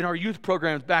 In our youth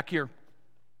programs back here,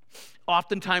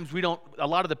 oftentimes a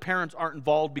lot of the parents aren't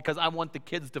involved because I want the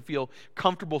kids to feel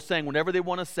comfortable saying whatever they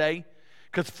want to say,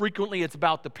 because frequently it's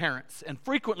about the parents. And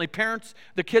frequently parents,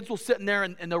 the kids will sit in there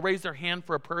and they'll raise their hand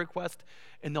for a prayer request,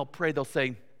 and they'll pray, they'll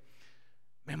say,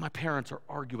 man, my parents are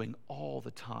arguing all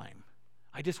the time.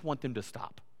 I just want them to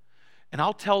stop. And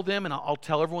I'll tell them, and I'll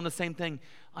tell everyone the same thing.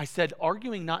 I said,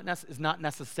 arguing is not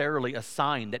necessarily a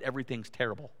sign that everything's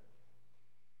terrible.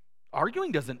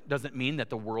 Arguing doesn't mean that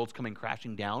the world's coming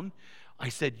crashing down. I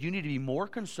said, you need to be more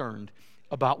concerned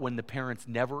about when the parents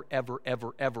never, ever,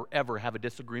 ever, ever, ever have a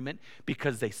disagreement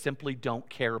because they simply don't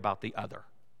care about the other.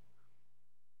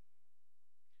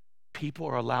 People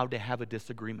are allowed to have a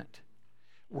disagreement.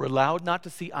 We're allowed not to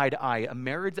see eye to eye. A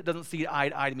marriage that doesn't see eye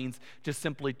to eye means just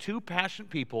simply two passionate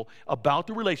people about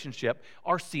the relationship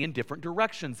are seeing different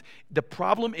directions. The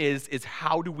problem is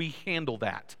how do we handle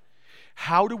that?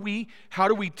 How do we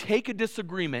take a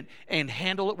disagreement and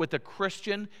handle it with a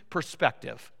Christian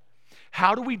perspective?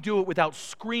 How do we do it without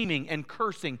screaming and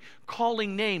cursing,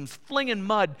 calling names, flinging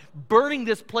mud, burning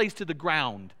this place to the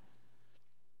ground?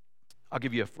 I'll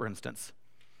give you for instance.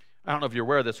 I don't know if you're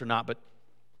aware of this or not, but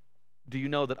do you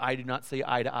know that I do not say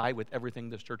eye to eye with everything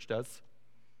this church does?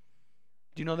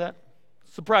 Do you know that?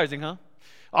 Surprising, huh?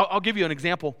 I'll give you an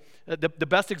example. The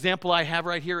best example I have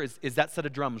right here is that set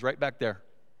of drums right back there.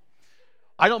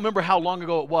 I don't remember how long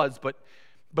ago it was,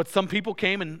 but some people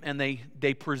came and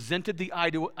they presented the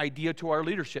idea to our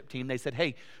leadership team. They said,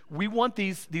 hey, we want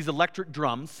these electric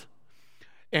drums.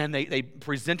 And they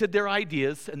presented their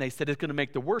ideas, and they said it's going to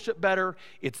make the worship better.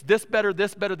 It's this better,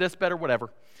 this better, this better, whatever.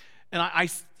 And I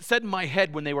said in my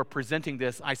head when they were presenting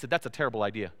this, I said, that's a terrible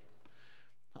idea.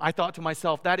 I thought to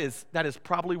myself, that is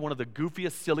probably one of the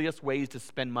goofiest, silliest ways to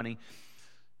spend money.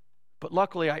 But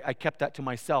luckily, I kept that to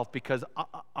myself because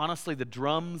honestly, the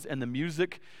drums and the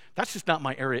music, that's just not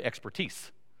my area of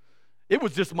expertise. It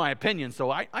was just my opinion,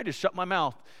 so I just shut my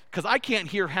mouth because I can't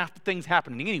hear half the things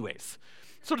happening anyways.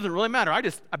 So it doesn't really matter. I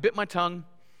bit my tongue.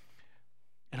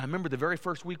 And I remember the very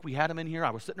first week we had them in here, I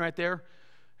was sitting right there,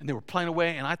 and they were playing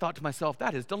away, and I thought to myself,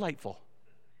 that is delightful.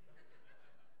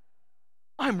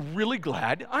 I'm really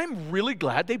glad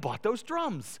they bought those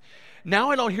drums.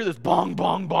 Now I don't hear this bong,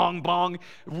 bong, bong, bong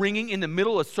ringing in the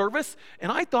middle of service.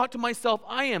 And I thought to myself,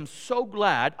 I am so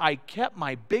glad I kept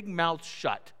my big mouth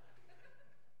shut.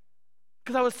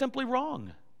 Because I was simply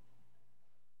wrong.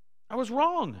 I was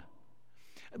wrong.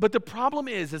 But the problem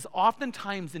is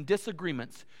oftentimes in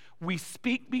disagreements, we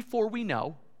speak before we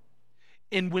know,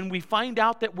 and when we find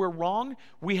out that we're wrong,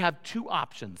 we have two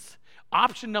options.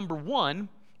 Option number one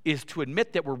is to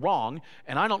admit that we're wrong,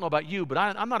 and I don't know about you, but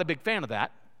I'm not a big fan of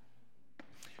that.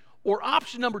 Or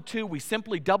option number two, we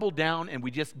simply double down and we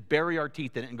just bury our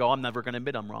teeth in it and go, I'm never going to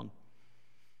admit I'm wrong.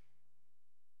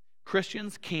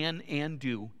 Christians can and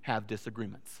do have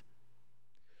disagreements.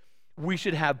 We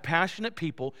should have passionate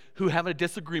people who have a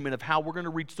disagreement of how we're going to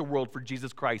reach the world for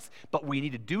Jesus Christ. But we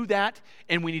need to do that,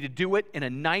 and we need to do it in a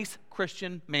nice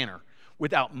Christian manner.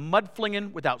 Without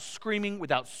mudflinging, without screaming,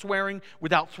 without swearing,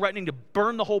 without threatening to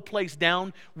burn the whole place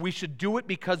down. We should do it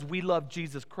because we love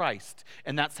Jesus Christ,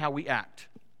 and that's how we act.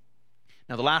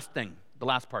 Now the last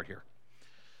part here.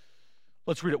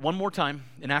 Let's read it one more time,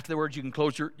 and after the words you can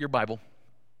close your Bible.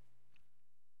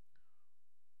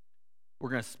 We're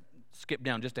going to skip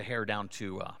down just a hair down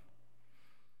to,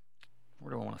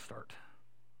 where do I want to start?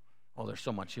 Oh, there's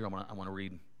so much here I want to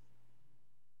read.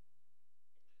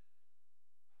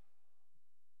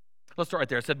 Let's start right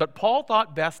there. It said, but Paul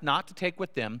thought best not to take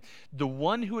with them the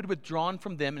one who had withdrawn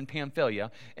from them in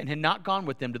Pamphylia and had not gone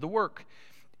with them to the work.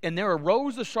 And there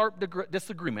arose a sharp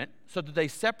disagreement, so that they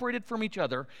separated from each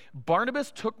other.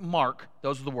 Barnabas took Mark,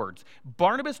 those are the words,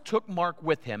 Barnabas took Mark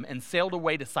with him and sailed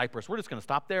away to Cyprus. We're just going to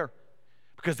stop there.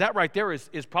 Because that right there is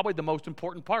probably the most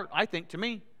important part, I think, to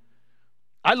me.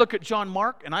 I look at John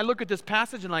Mark, and I look at this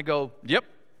passage, and I go, yep,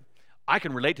 I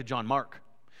can relate to John Mark.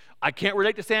 I can't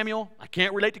relate to Samuel. I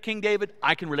can't relate to King David.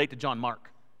 I can relate to John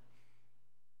Mark.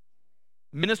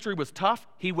 Ministry was tough.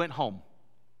 He went home.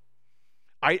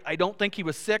 I don't think he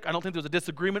was sick. I don't think there was a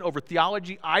disagreement over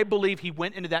theology. I believe he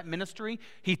went into that ministry.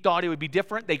 He thought it would be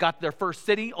different. They got to their first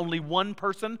city. Only one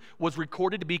person was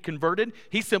recorded to be converted.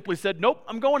 He simply said, nope,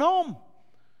 I'm going home.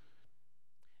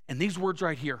 And these words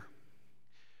right here,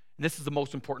 and this is the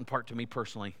most important part to me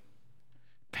personally,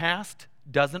 past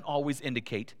doesn't always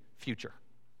indicate future.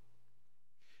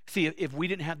 See, if we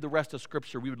didn't have the rest of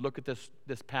Scripture, we would look at this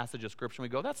passage of Scripture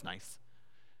and we go, that's nice.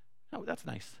 No, that's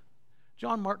nice.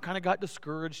 John Mark kind of got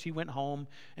discouraged. He went home,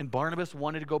 and Barnabas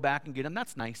wanted to go back and get him.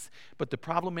 That's nice. But the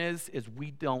problem is we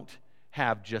don't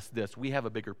have just this. We have a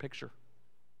bigger picture.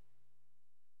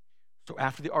 So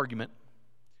after the argument,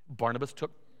 Barnabas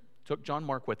took John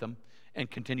Mark with him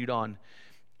and continued on.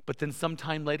 But then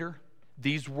sometime later,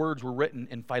 these words were written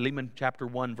in Philemon chapter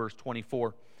 1, verse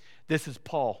 24. This is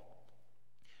Paul.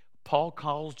 Paul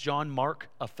calls John Mark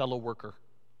a fellow worker.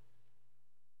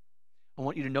 I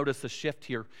want you to notice the shift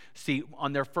here. See,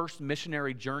 on their first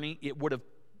missionary journey, it would have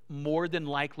more than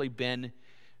likely been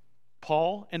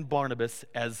Paul and Barnabas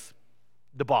as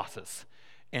the bosses.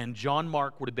 And John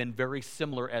Mark would have been very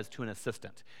similar as to an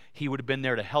assistant. He would have been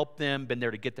there to help them, been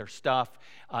there to get their stuff.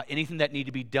 Anything that needed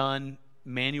to be done,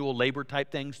 manual labor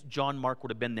type things, John Mark would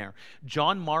have been there.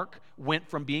 John Mark went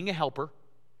from being a helper,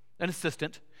 an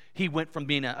assistant. He went from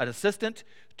being an assistant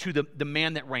to the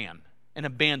man that ran, an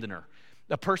abandoner,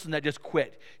 a person that just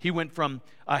quit. He went from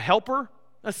a helper,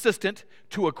 assistant,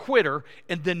 to a quitter,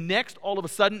 and then next, all of a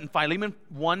sudden, in Philemon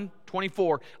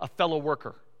 1:24, a fellow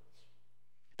worker.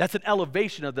 That's an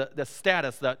elevation of the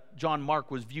status that John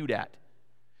Mark was viewed at.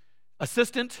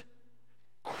 Assistant,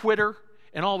 quitter,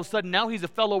 and all of a sudden now he's a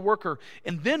fellow worker.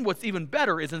 And then what's even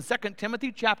better is in 2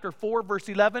 Timothy chapter 4, verse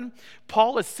 11,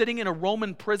 Paul is sitting in a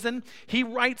Roman prison. He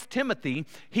writes Timothy,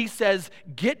 he says,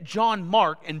 get John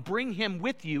Mark and bring him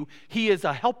with you. He is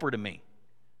a helper to me.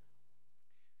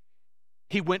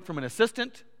 He went from an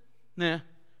assistant,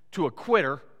 to a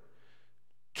quitter,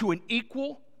 to an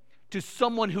equal, to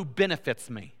someone who benefits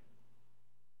me.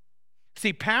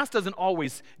 See, past doesn't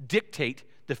always dictate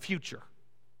the future.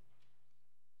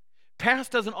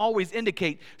 Past doesn't always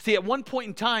indicate. See, at one point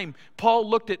in time, Paul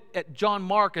looked at John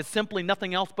Mark as simply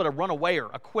nothing else but a runawayer,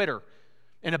 a quitter,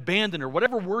 an abandoner,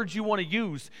 whatever words you want to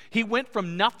use. He went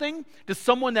from nothing to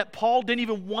someone that Paul didn't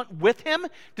even want with him,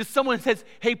 to someone that says,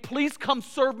 hey, please come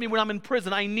serve me when I'm in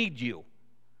prison. I need you.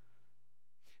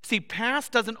 See,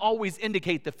 past doesn't always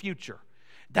indicate the future.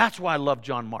 That's why I love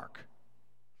John Mark.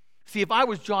 See, if I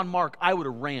was John Mark, I would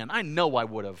have ran. I know I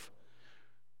would have.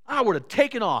 I would have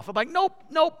taken off. I'm like, nope,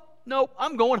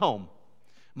 I'm going home.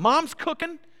 Mom's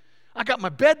cooking. I got my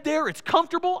bed there. It's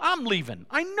comfortable. I'm leaving.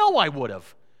 I know I would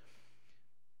have.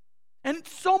 And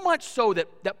so much so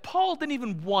that Paul didn't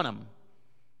even want him.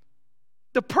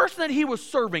 The person that he was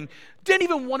serving didn't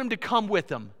even want him to come with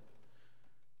him.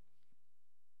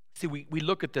 See, we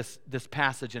look at this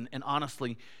passage, and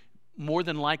honestly, more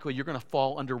than likely, you're going to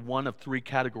fall under one of three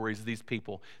categories of these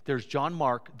people. There's John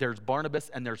Mark, there's Barnabas,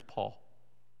 and there's Paul.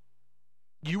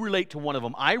 You relate to one of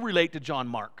them. I relate to John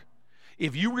Mark.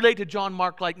 If you relate to John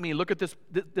Mark like me, look at this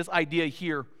idea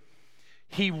here.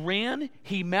 He ran,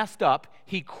 he messed up,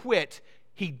 he quit.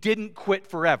 He didn't quit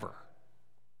forever.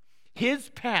 His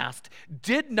past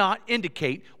did not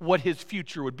indicate what his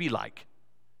future would be like.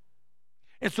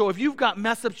 And so if you've got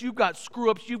mess-ups, you've got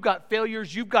screw-ups, you've got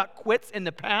failures, you've got quits in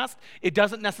the past, it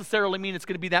doesn't necessarily mean it's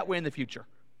going to be that way in the future.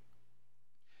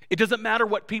 It doesn't matter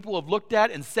what people have looked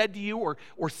at and said to you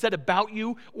or said about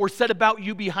you or said about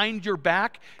you behind your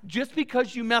back. Just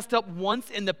because you messed up once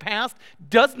in the past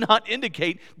does not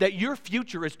indicate that your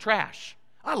future is trash.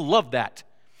 I love that.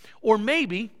 Or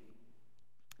maybe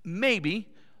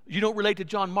you don't relate to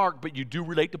John Mark, but you do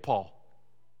relate to Paul.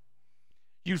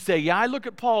 You say, yeah, I look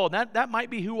at Paul, and that might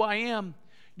be who I am.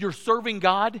 You're serving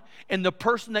God, and the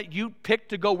person that you picked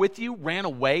to go with you ran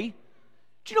away.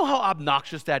 Do you know how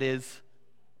obnoxious that is?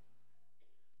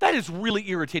 That is really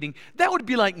irritating. That would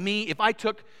be like me if I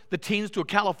took the teens to a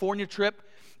California trip,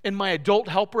 and my adult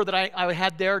helper that I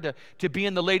had there to be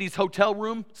in the ladies' hotel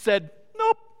room said,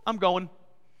 nope, I'm going.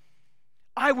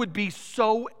 I would be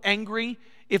so angry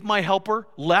if my helper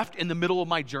left in the middle of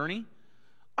my journey.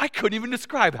 I couldn't even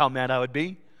describe how mad I would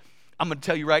be. I'm going to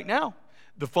tell you right now,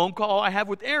 the phone call I have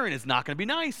with Aaron is not going to be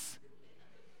nice.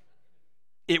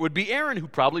 It would be Aaron who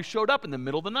probably showed up in the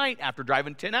middle of the night after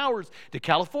driving 10 hours to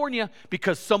California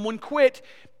because someone quit.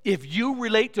 If you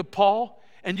relate to Paul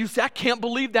and you say, I can't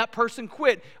believe that person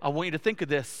quit, I want you to think of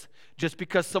this. Just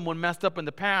because someone messed up in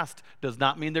the past does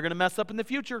not mean they're going to mess up in the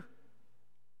future.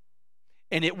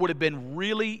 And it would have been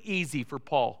really easy for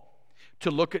Paul to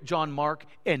look at John Mark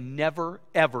and never,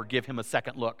 ever give him a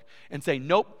second look and say,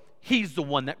 nope, he's the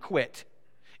one that quit.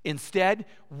 Instead,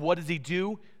 what does he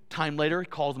do? Time later, he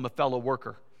calls him a fellow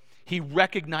worker. He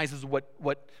recognizes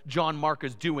what John Mark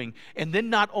is doing. And then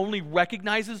not only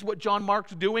recognizes what John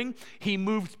Mark's doing, he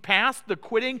moves past the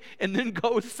quitting and then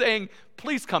goes saying,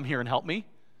 please come here and help me.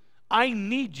 I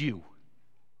need you.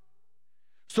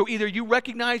 So either you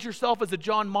recognize yourself as a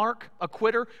John Mark, a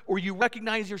quitter, or you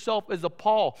recognize yourself as a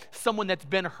Paul, someone that's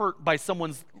been hurt by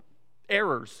someone's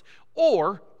errors.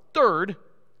 Or, third,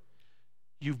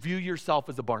 you view yourself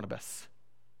as a Barnabas.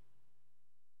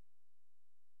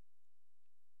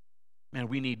 Man,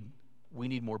 we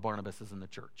need more Barnabases in the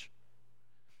church.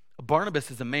 A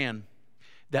Barnabas is a man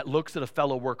that looks at a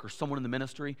fellow worker, someone in the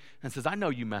ministry, and says, I know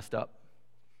you messed up.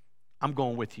 I'm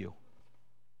going with you.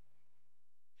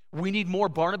 We need more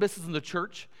Barnabases in the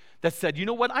church that said, you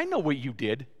know what, I know what you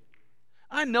did.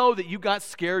 I know that you got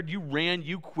scared, you ran,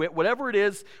 you quit, whatever it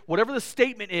is, whatever the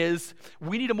statement is,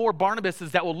 we need a more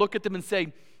Barnabases that will look at them and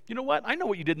say, you know what, I know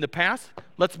what you did in the past.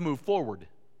 Let's move forward.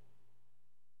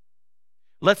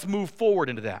 Let's move forward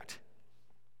into that.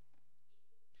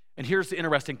 And here's the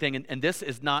interesting thing, and this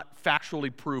is not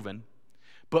factually proven,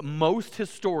 but most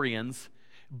historians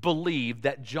believe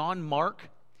that John Mark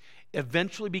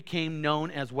eventually became known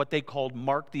as what they called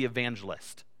Mark the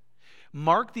Evangelist.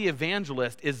 Mark the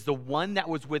Evangelist is the one that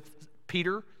was with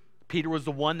Peter. Peter was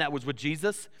the one that was with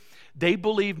Jesus. They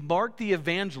believe Mark the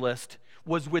Evangelist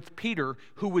was with Peter,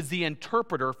 who was the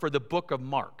interpreter for the book of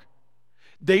Mark.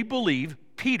 They believe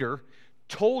Peter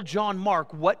told John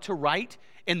Mark what to write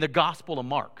in the Gospel of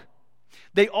Mark.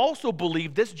 They also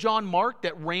believe this John Mark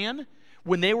that ran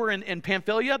when they were in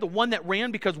Pamphylia, the one that ran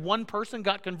because one person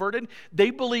got converted, they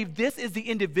believe this is the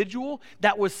individual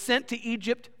that was sent to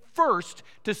Egypt first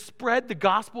to spread the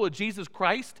gospel of Jesus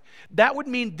Christ. That would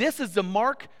mean this is the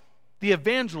Mark, the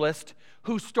evangelist,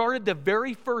 who started the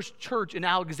very first church in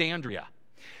Alexandria.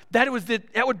 That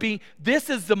would be, this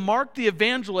is the Mark the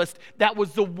evangelist that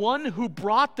was the one who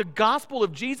brought the gospel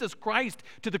of Jesus Christ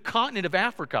to the continent of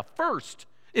Africa first.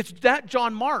 It's that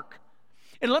John Mark.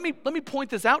 And let me point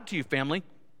this out to you, family.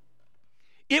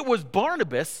 It was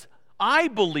Barnabas, I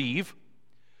believe,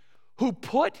 who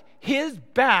put his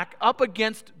back up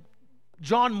against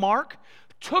John Mark,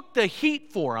 took the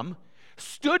heat for him,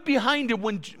 stood behind him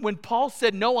when Paul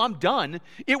said, no, I'm done.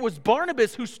 It was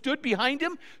Barnabas who stood behind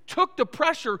him, took the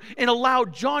pressure, and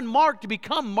allowed John Mark to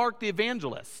become Mark the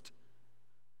evangelist.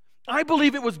 I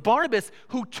believe it was Barnabas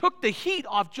who took the heat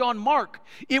off John Mark.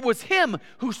 It was him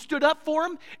who stood up for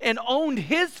him and owned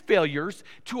his failures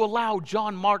to allow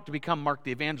John Mark to become Mark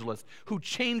the evangelist, who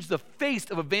changed the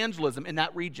face of evangelism in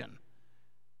that region,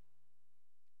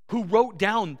 who wrote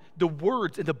down the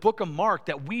words in the book of Mark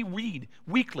that we read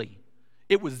weekly.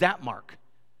 It was that Mark.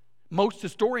 Most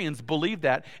historians believe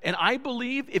that. And I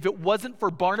believe if it wasn't for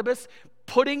Barnabas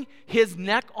putting his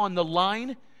neck on the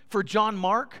line for John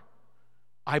Mark,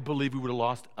 I believe we would have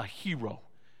lost a hero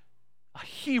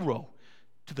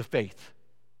to the faith.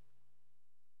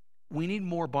 We need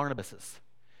more Barnabases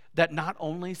that not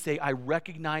only say, I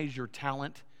recognize your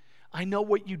talent, I know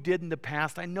what you did in the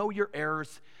past, I know your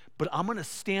errors, but I'm going to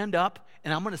stand up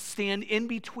and I'm going to stand in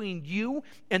between you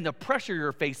and the pressure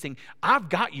you're facing. I've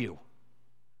got you.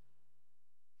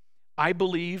 I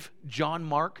believe John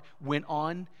Mark went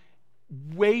on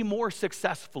way more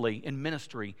successfully in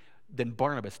ministry than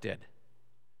Barnabas did.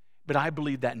 But I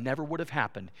believe that never would have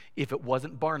happened if it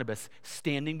wasn't Barnabas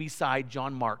standing beside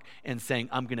John Mark and saying,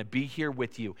 I'm going to be here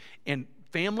with you. And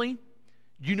family,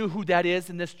 you know who that is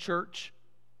in this church?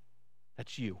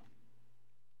 That's you.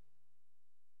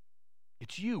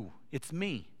 It's you. It's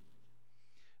me.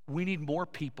 We need more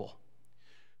people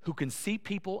who can see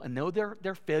people and know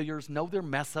their failures, know their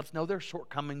mess-ups, know their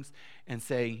shortcomings, and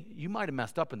say, you might have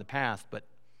messed up in the past, but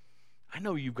I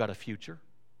know you've got a future.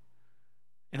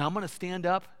 And I'm going to stand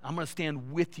up. I'm going to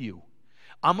stand with you.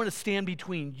 I'm going to stand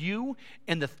between you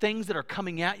and the things that are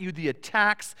coming at you, the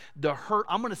attacks, the hurt.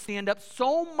 I'm going to stand up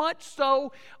so much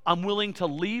so I'm willing to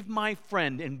leave my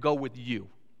friend and go with you.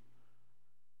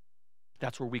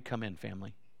 That's where we come in,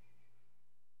 family.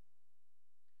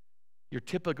 You're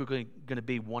typically going to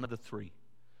be one of the three.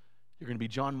 You're going to be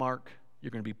John Mark,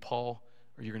 you're going to be Paul,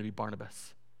 or you're going to be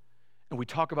Barnabas. And we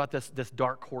talk about this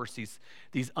dark horse,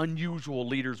 these unusual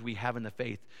leaders we have in the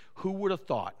faith. Who would have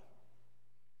thought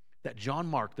that John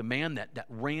Mark, the man that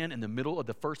ran in the middle of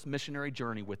the first missionary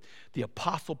journey with the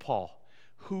Apostle Paul,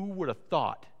 who would have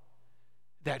thought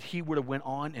that he would have went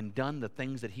on and done the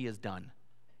things that he has done?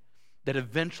 That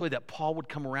eventually that Paul would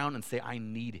come around and say, I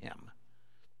need him.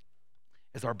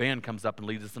 As our band comes up and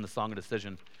leads us in the Song of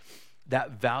Decision,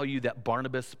 that value that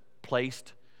Barnabas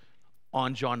placed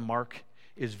on John Mark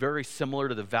is very similar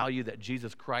to the value that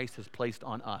Jesus Christ has placed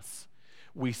on us.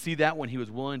 We see that when he was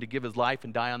willing to give his life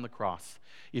and die on the cross.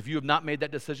 If you have not made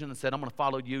that decision and said, I'm going to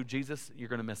follow you, Jesus, you're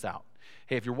going to miss out.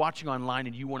 Hey, if you're watching online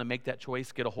and you want to make that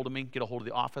choice, get a hold of me, get a hold of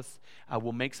the office.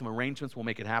 We'll make some arrangements. We'll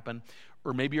make it happen.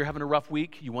 Or maybe you're having a rough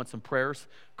week. You want some prayers.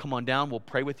 Come on down. We'll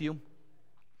pray with you.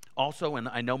 Also, and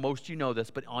I know most of you know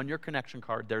this, but on your connection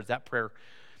card, there's that prayer.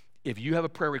 If you have a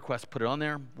prayer request, put it on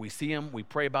there. We see them. We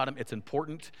pray about them. It's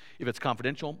important. If it's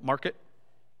confidential, mark it.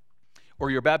 Or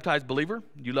you're a baptized believer,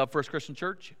 you love First Christian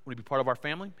Church, want to be part of our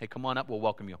family, hey, come on up. We'll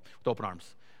welcome you with open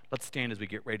arms. Let's stand as we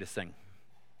get ready to sing.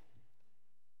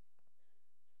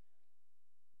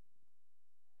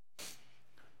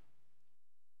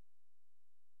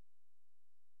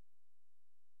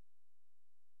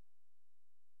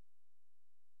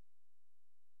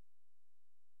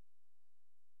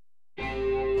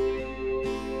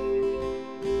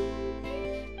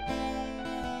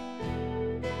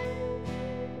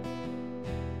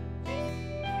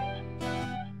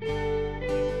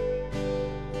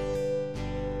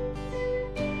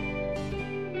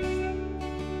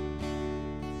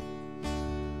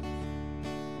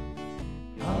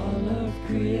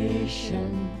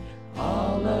 Creation,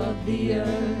 all of the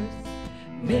earth,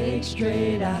 make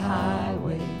straight a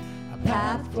highway, a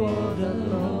path for the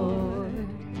Lord.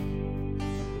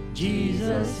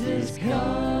 Jesus is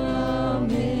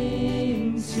coming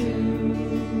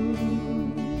soon.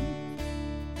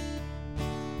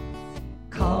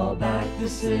 Call back the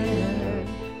sinner,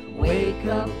 wake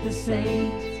up the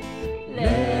saint,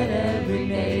 let every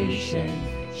nation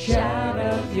shout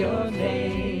out your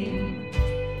name.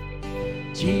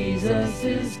 Jesus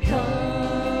is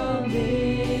coming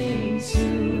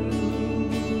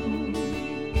soon.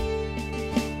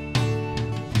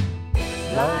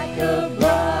 Like a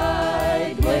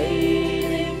bride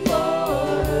waiting for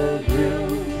her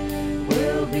groom,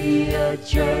 will be a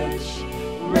church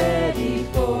ready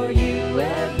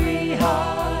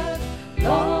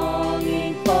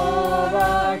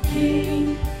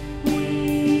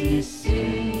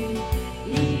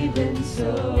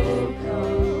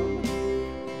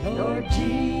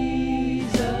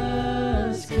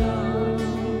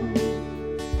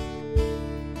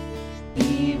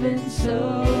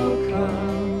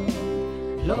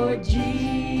Lord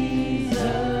Jesus,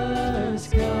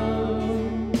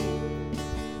 come.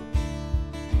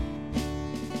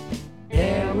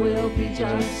 There will be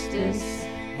justice,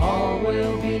 all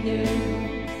will be new.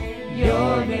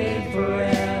 Your name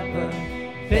forever,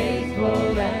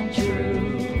 faithful and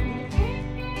true.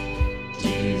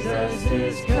 Jesus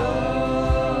is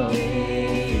coming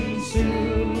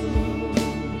soon.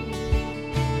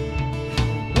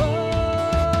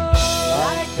 Oh,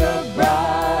 like a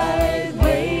bride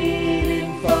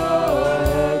waiting for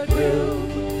her groom,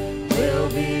 will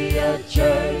be a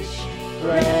church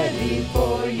ready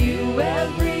for you.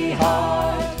 Every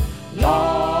heart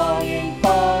longing for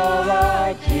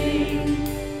our King.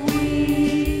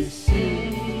 We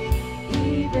sing,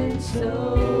 even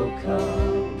so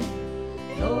come,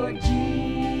 Lord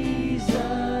Jesus,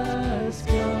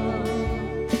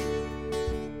 come.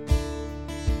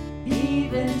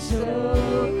 Even so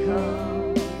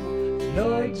come,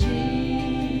 Lord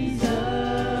Jesus,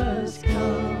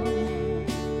 come.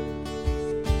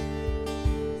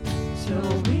 So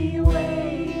we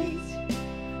wait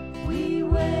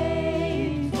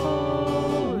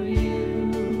for you.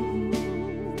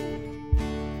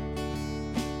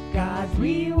 God,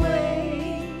 we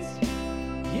wait,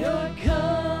 you're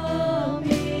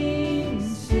coming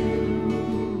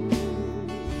soon.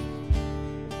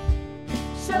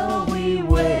 So we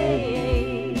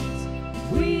wait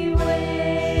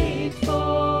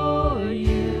for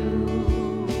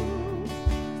you.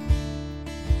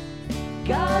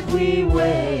 God, we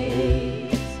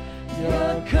wait,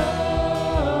 you're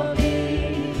coming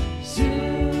soon.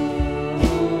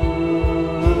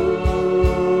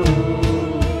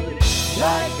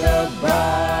 Like a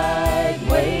bride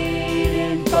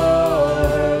waiting for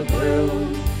her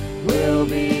groom, will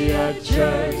be a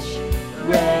church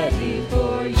ready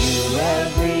for you.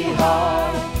 Every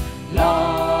heart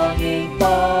longing for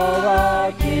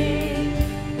our King.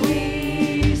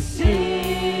 We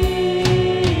sing,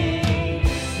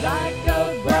 like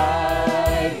a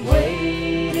bride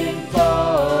waiting for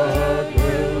her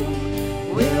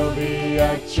groom, will be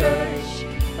a church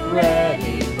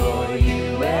ready for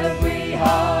you. Every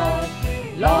heart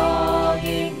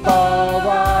longing for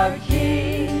our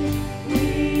King.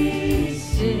 We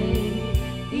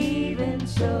sing, even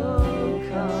so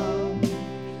come,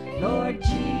 Lord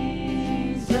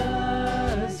Jesus,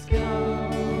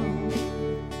 come.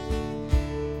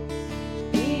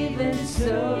 Even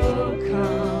so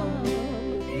come,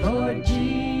 Lord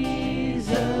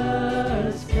Jesus,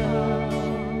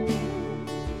 come.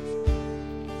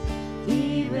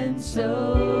 Even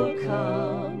so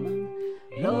come,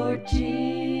 Lord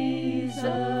Jesus,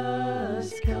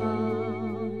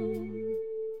 come.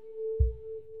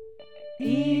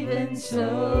 Even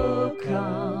so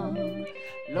come,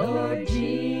 Lord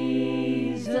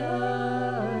Jesus,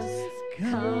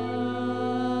 come.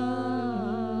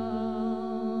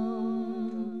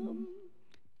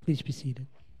 Please be seated.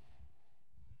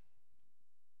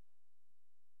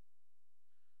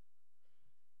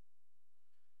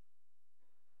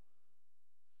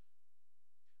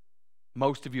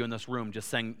 Most of you in this room just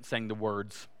sang the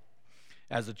words,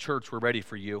 "As a church, we're ready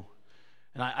for you."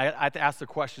 And I have to ask the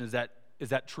question: Is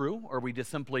that true, or are we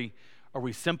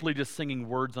simply just singing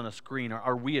words on a screen?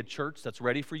 Are we a church that's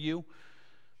ready for you?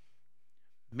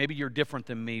 Maybe you're different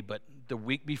than me, but the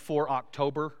week before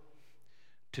October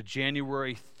to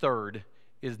January 3rd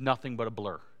is nothing but a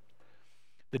blur.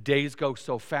 The days go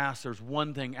so fast. There's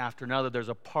one thing after another. There's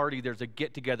a party, there's a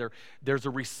get-together, there's a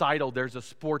recital, there's a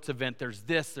sports event, there's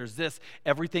this.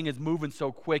 Everything is moving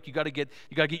so quick. You got to get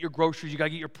your groceries, you got to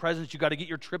get your presents, you got to get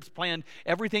your trips planned.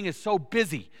 Everything is so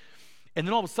busy. And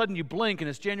then all of a sudden you blink and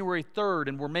it's January 3rd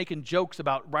and we're making jokes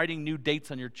about writing new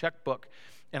dates on your checkbook.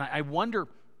 And I wonder,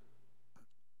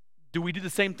 do we do the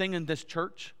same thing in this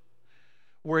church?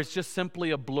 Where it's just simply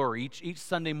a blur. Each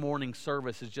Sunday morning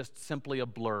service is just simply a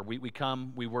blur. We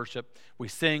come, we worship, we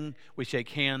sing, we shake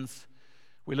hands,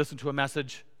 we listen to a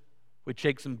message, we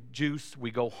shake some juice, we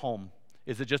go home.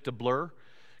 Is it just a blur?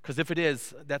 Because if it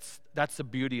is, that's the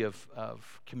beauty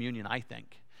of communion, I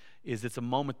think, is it's a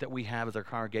moment that we have as our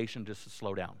congregation just to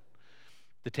slow down.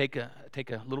 To take a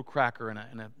little cracker and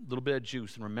a little bit of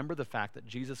juice and remember the fact that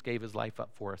Jesus gave his life up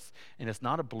for us. And it's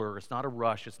not a blur, it's not a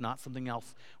rush, it's not something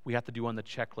else we have to do on the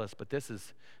checklist, but this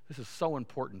is so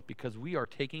important because we are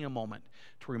taking a moment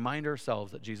to remind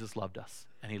ourselves that Jesus loved us,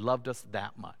 and he loved us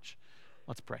that much.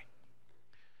 Let's pray.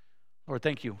 Lord,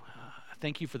 thank you.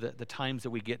 Thank you for the times that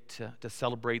we get to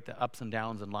celebrate the ups and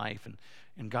downs in life.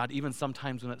 And God, even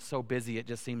sometimes when it's so busy, it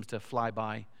just seems to fly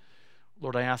by.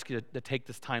 Lord, I ask you to take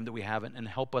this time that we have and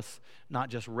help us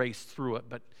not just race through it,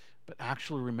 but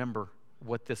actually remember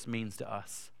what this means to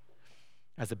us.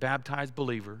 As a baptized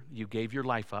believer, you gave your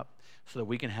life up so that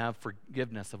we can have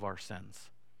forgiveness of our sins.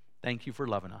 Thank you for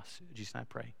loving us. In Jesus' name I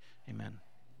pray. Amen.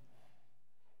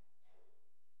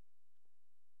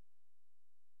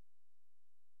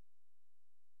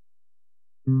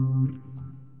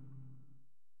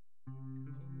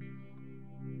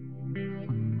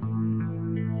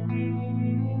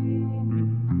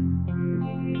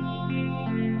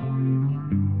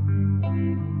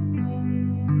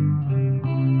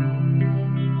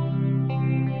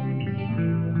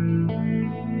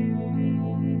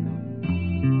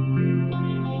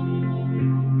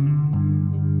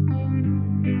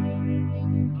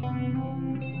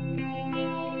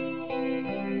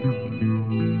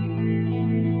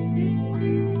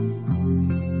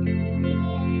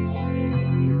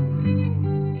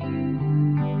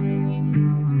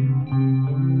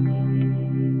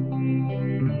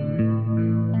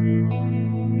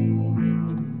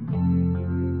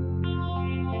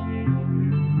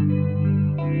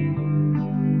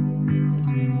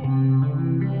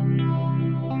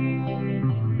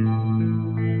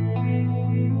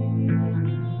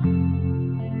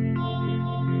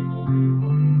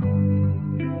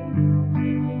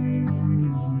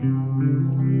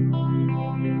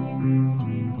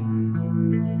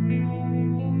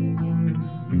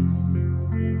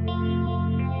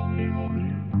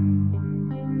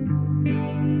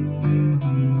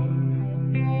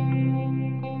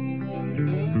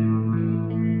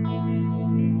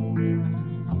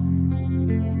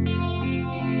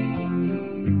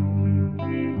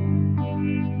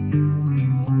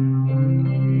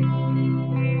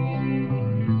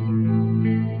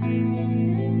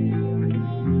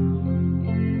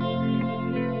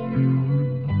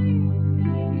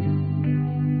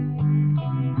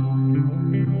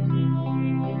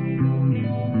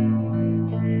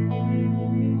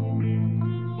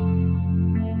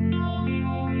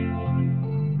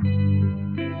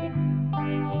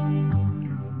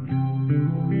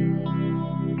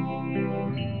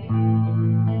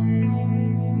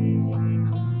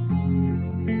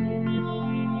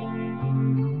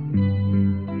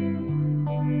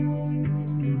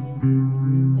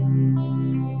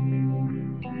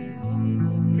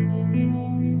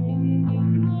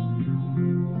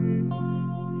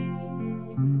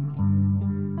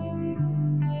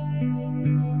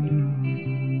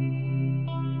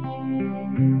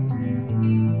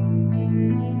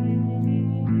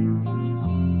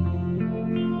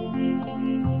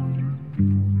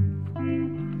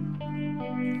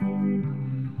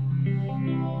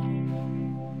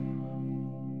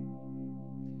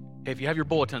 If you have your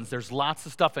bulletins, there's lots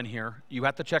of stuff in here. You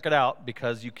have to check it out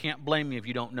because you can't blame me if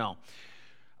you don't know.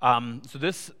 So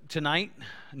this tonight,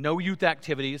 no youth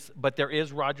activities, but there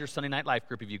is Roger's Sunday Night Life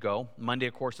group if you go. Monday,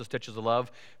 of course, the Stitches of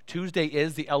Love. Tuesday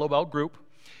is the LOL group.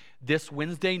 This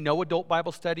Wednesday, no adult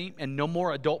Bible study and no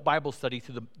more adult Bible study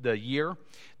through the year.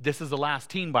 This is the last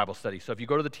teen Bible study. So if you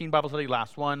go to the teen Bible study,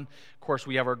 last one. Of course,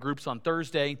 we have our groups on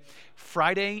Thursday.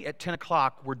 Friday at 10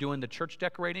 o'clock, we're doing the church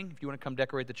decorating. If you want to come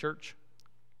decorate the church,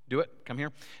 do it. Come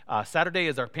here. Saturday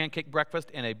is our pancake breakfast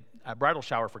and a bridal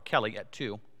shower for Kelly at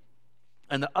 2.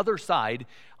 And the other side,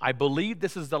 I believe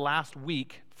this is the last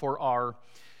week for our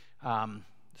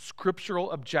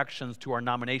scriptural objections to our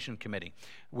nomination committee.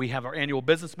 We have our annual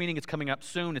business meeting. It's coming up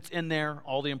soon. It's in there.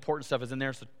 All the important stuff is in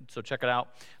there, so check it out.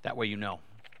 That way you know.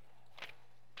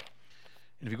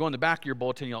 And if you go in the back of your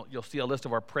bulletin, you'll see a list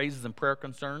of our praises and prayer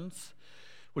concerns.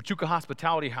 Huachuca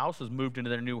Hospitality House has moved into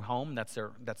their new home. That's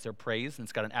their praise, and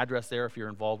it's got an address there if you're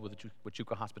involved with the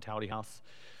Huachuca Hospitality House.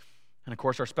 And of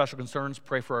course, our special concerns,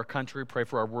 pray for our country, pray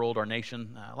for our world, our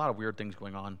nation. A lot of weird things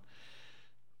going on.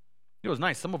 It was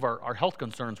nice. Some of our health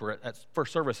concerns were at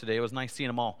first service today. It was nice seeing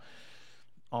them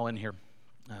all in here.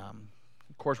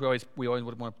 Of course, we always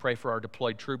would want to pray for our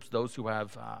deployed troops, those who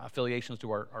have affiliations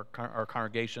to our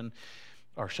congregation.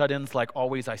 Our shut-ins, like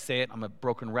always, I say it, I'm a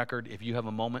broken record. If you have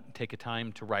a moment, take a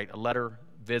time to write a letter,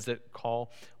 visit,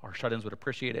 call. Our shut-ins would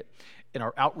appreciate it. In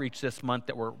our outreach this month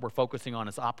that we're focusing on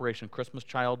is Operation Christmas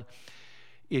Child.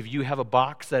 If you have a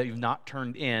box that you've not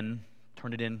turned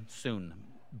it in soon.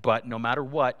 But no matter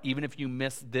what, even if you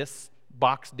miss this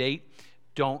box date,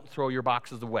 don't throw your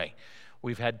boxes away.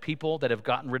 We've had people that have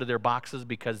gotten rid of their boxes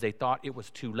because they thought it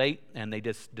was too late and they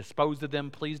just disposed of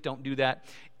them. Please don't do that.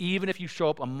 Even if you show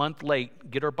up a month late,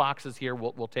 get our boxes here.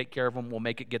 We'll take care of them. We'll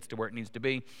make it gets to where it needs to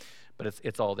be, but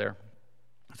it's all there.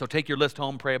 So take your list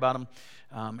home, pray about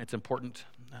them. It's important.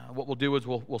 What we'll do is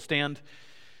we'll stand.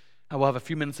 We'll have a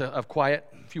few minutes of quiet,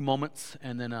 a few moments,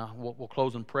 and then we'll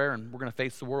close in prayer, and we're going to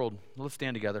face the world. Let's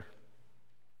stand together.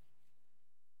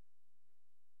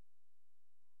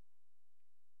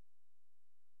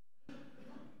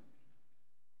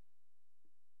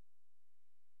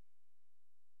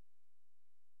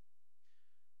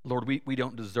 Lord, we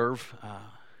don't deserve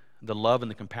the love and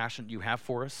the compassion you have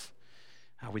for us.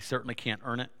 We certainly can't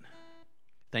earn it.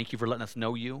 Thank you for letting us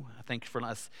know you. Thank you for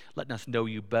letting us know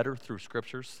you better through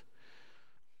scriptures.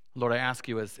 Lord, I ask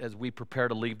you as we prepare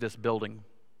to leave this building,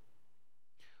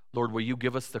 Lord, will you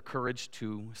give us the courage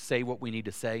to say what we need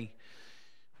to say?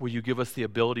 Will you give us the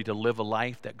ability to live a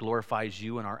life that glorifies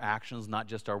you in our actions, not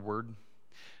just our word?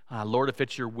 Lord, if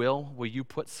it's your will you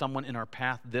put someone in our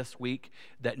path this week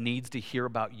that needs to hear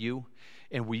about you?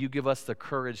 And will you give us the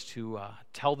courage to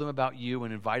tell them about you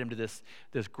and invite them to this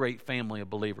great family of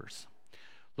believers?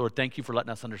 Lord, thank you for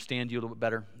letting us understand you a little bit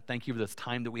better. Thank you for this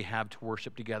time that we have to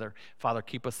worship together. Father,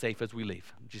 keep us safe as we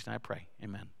leave. In Jesus' name I pray.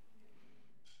 Amen.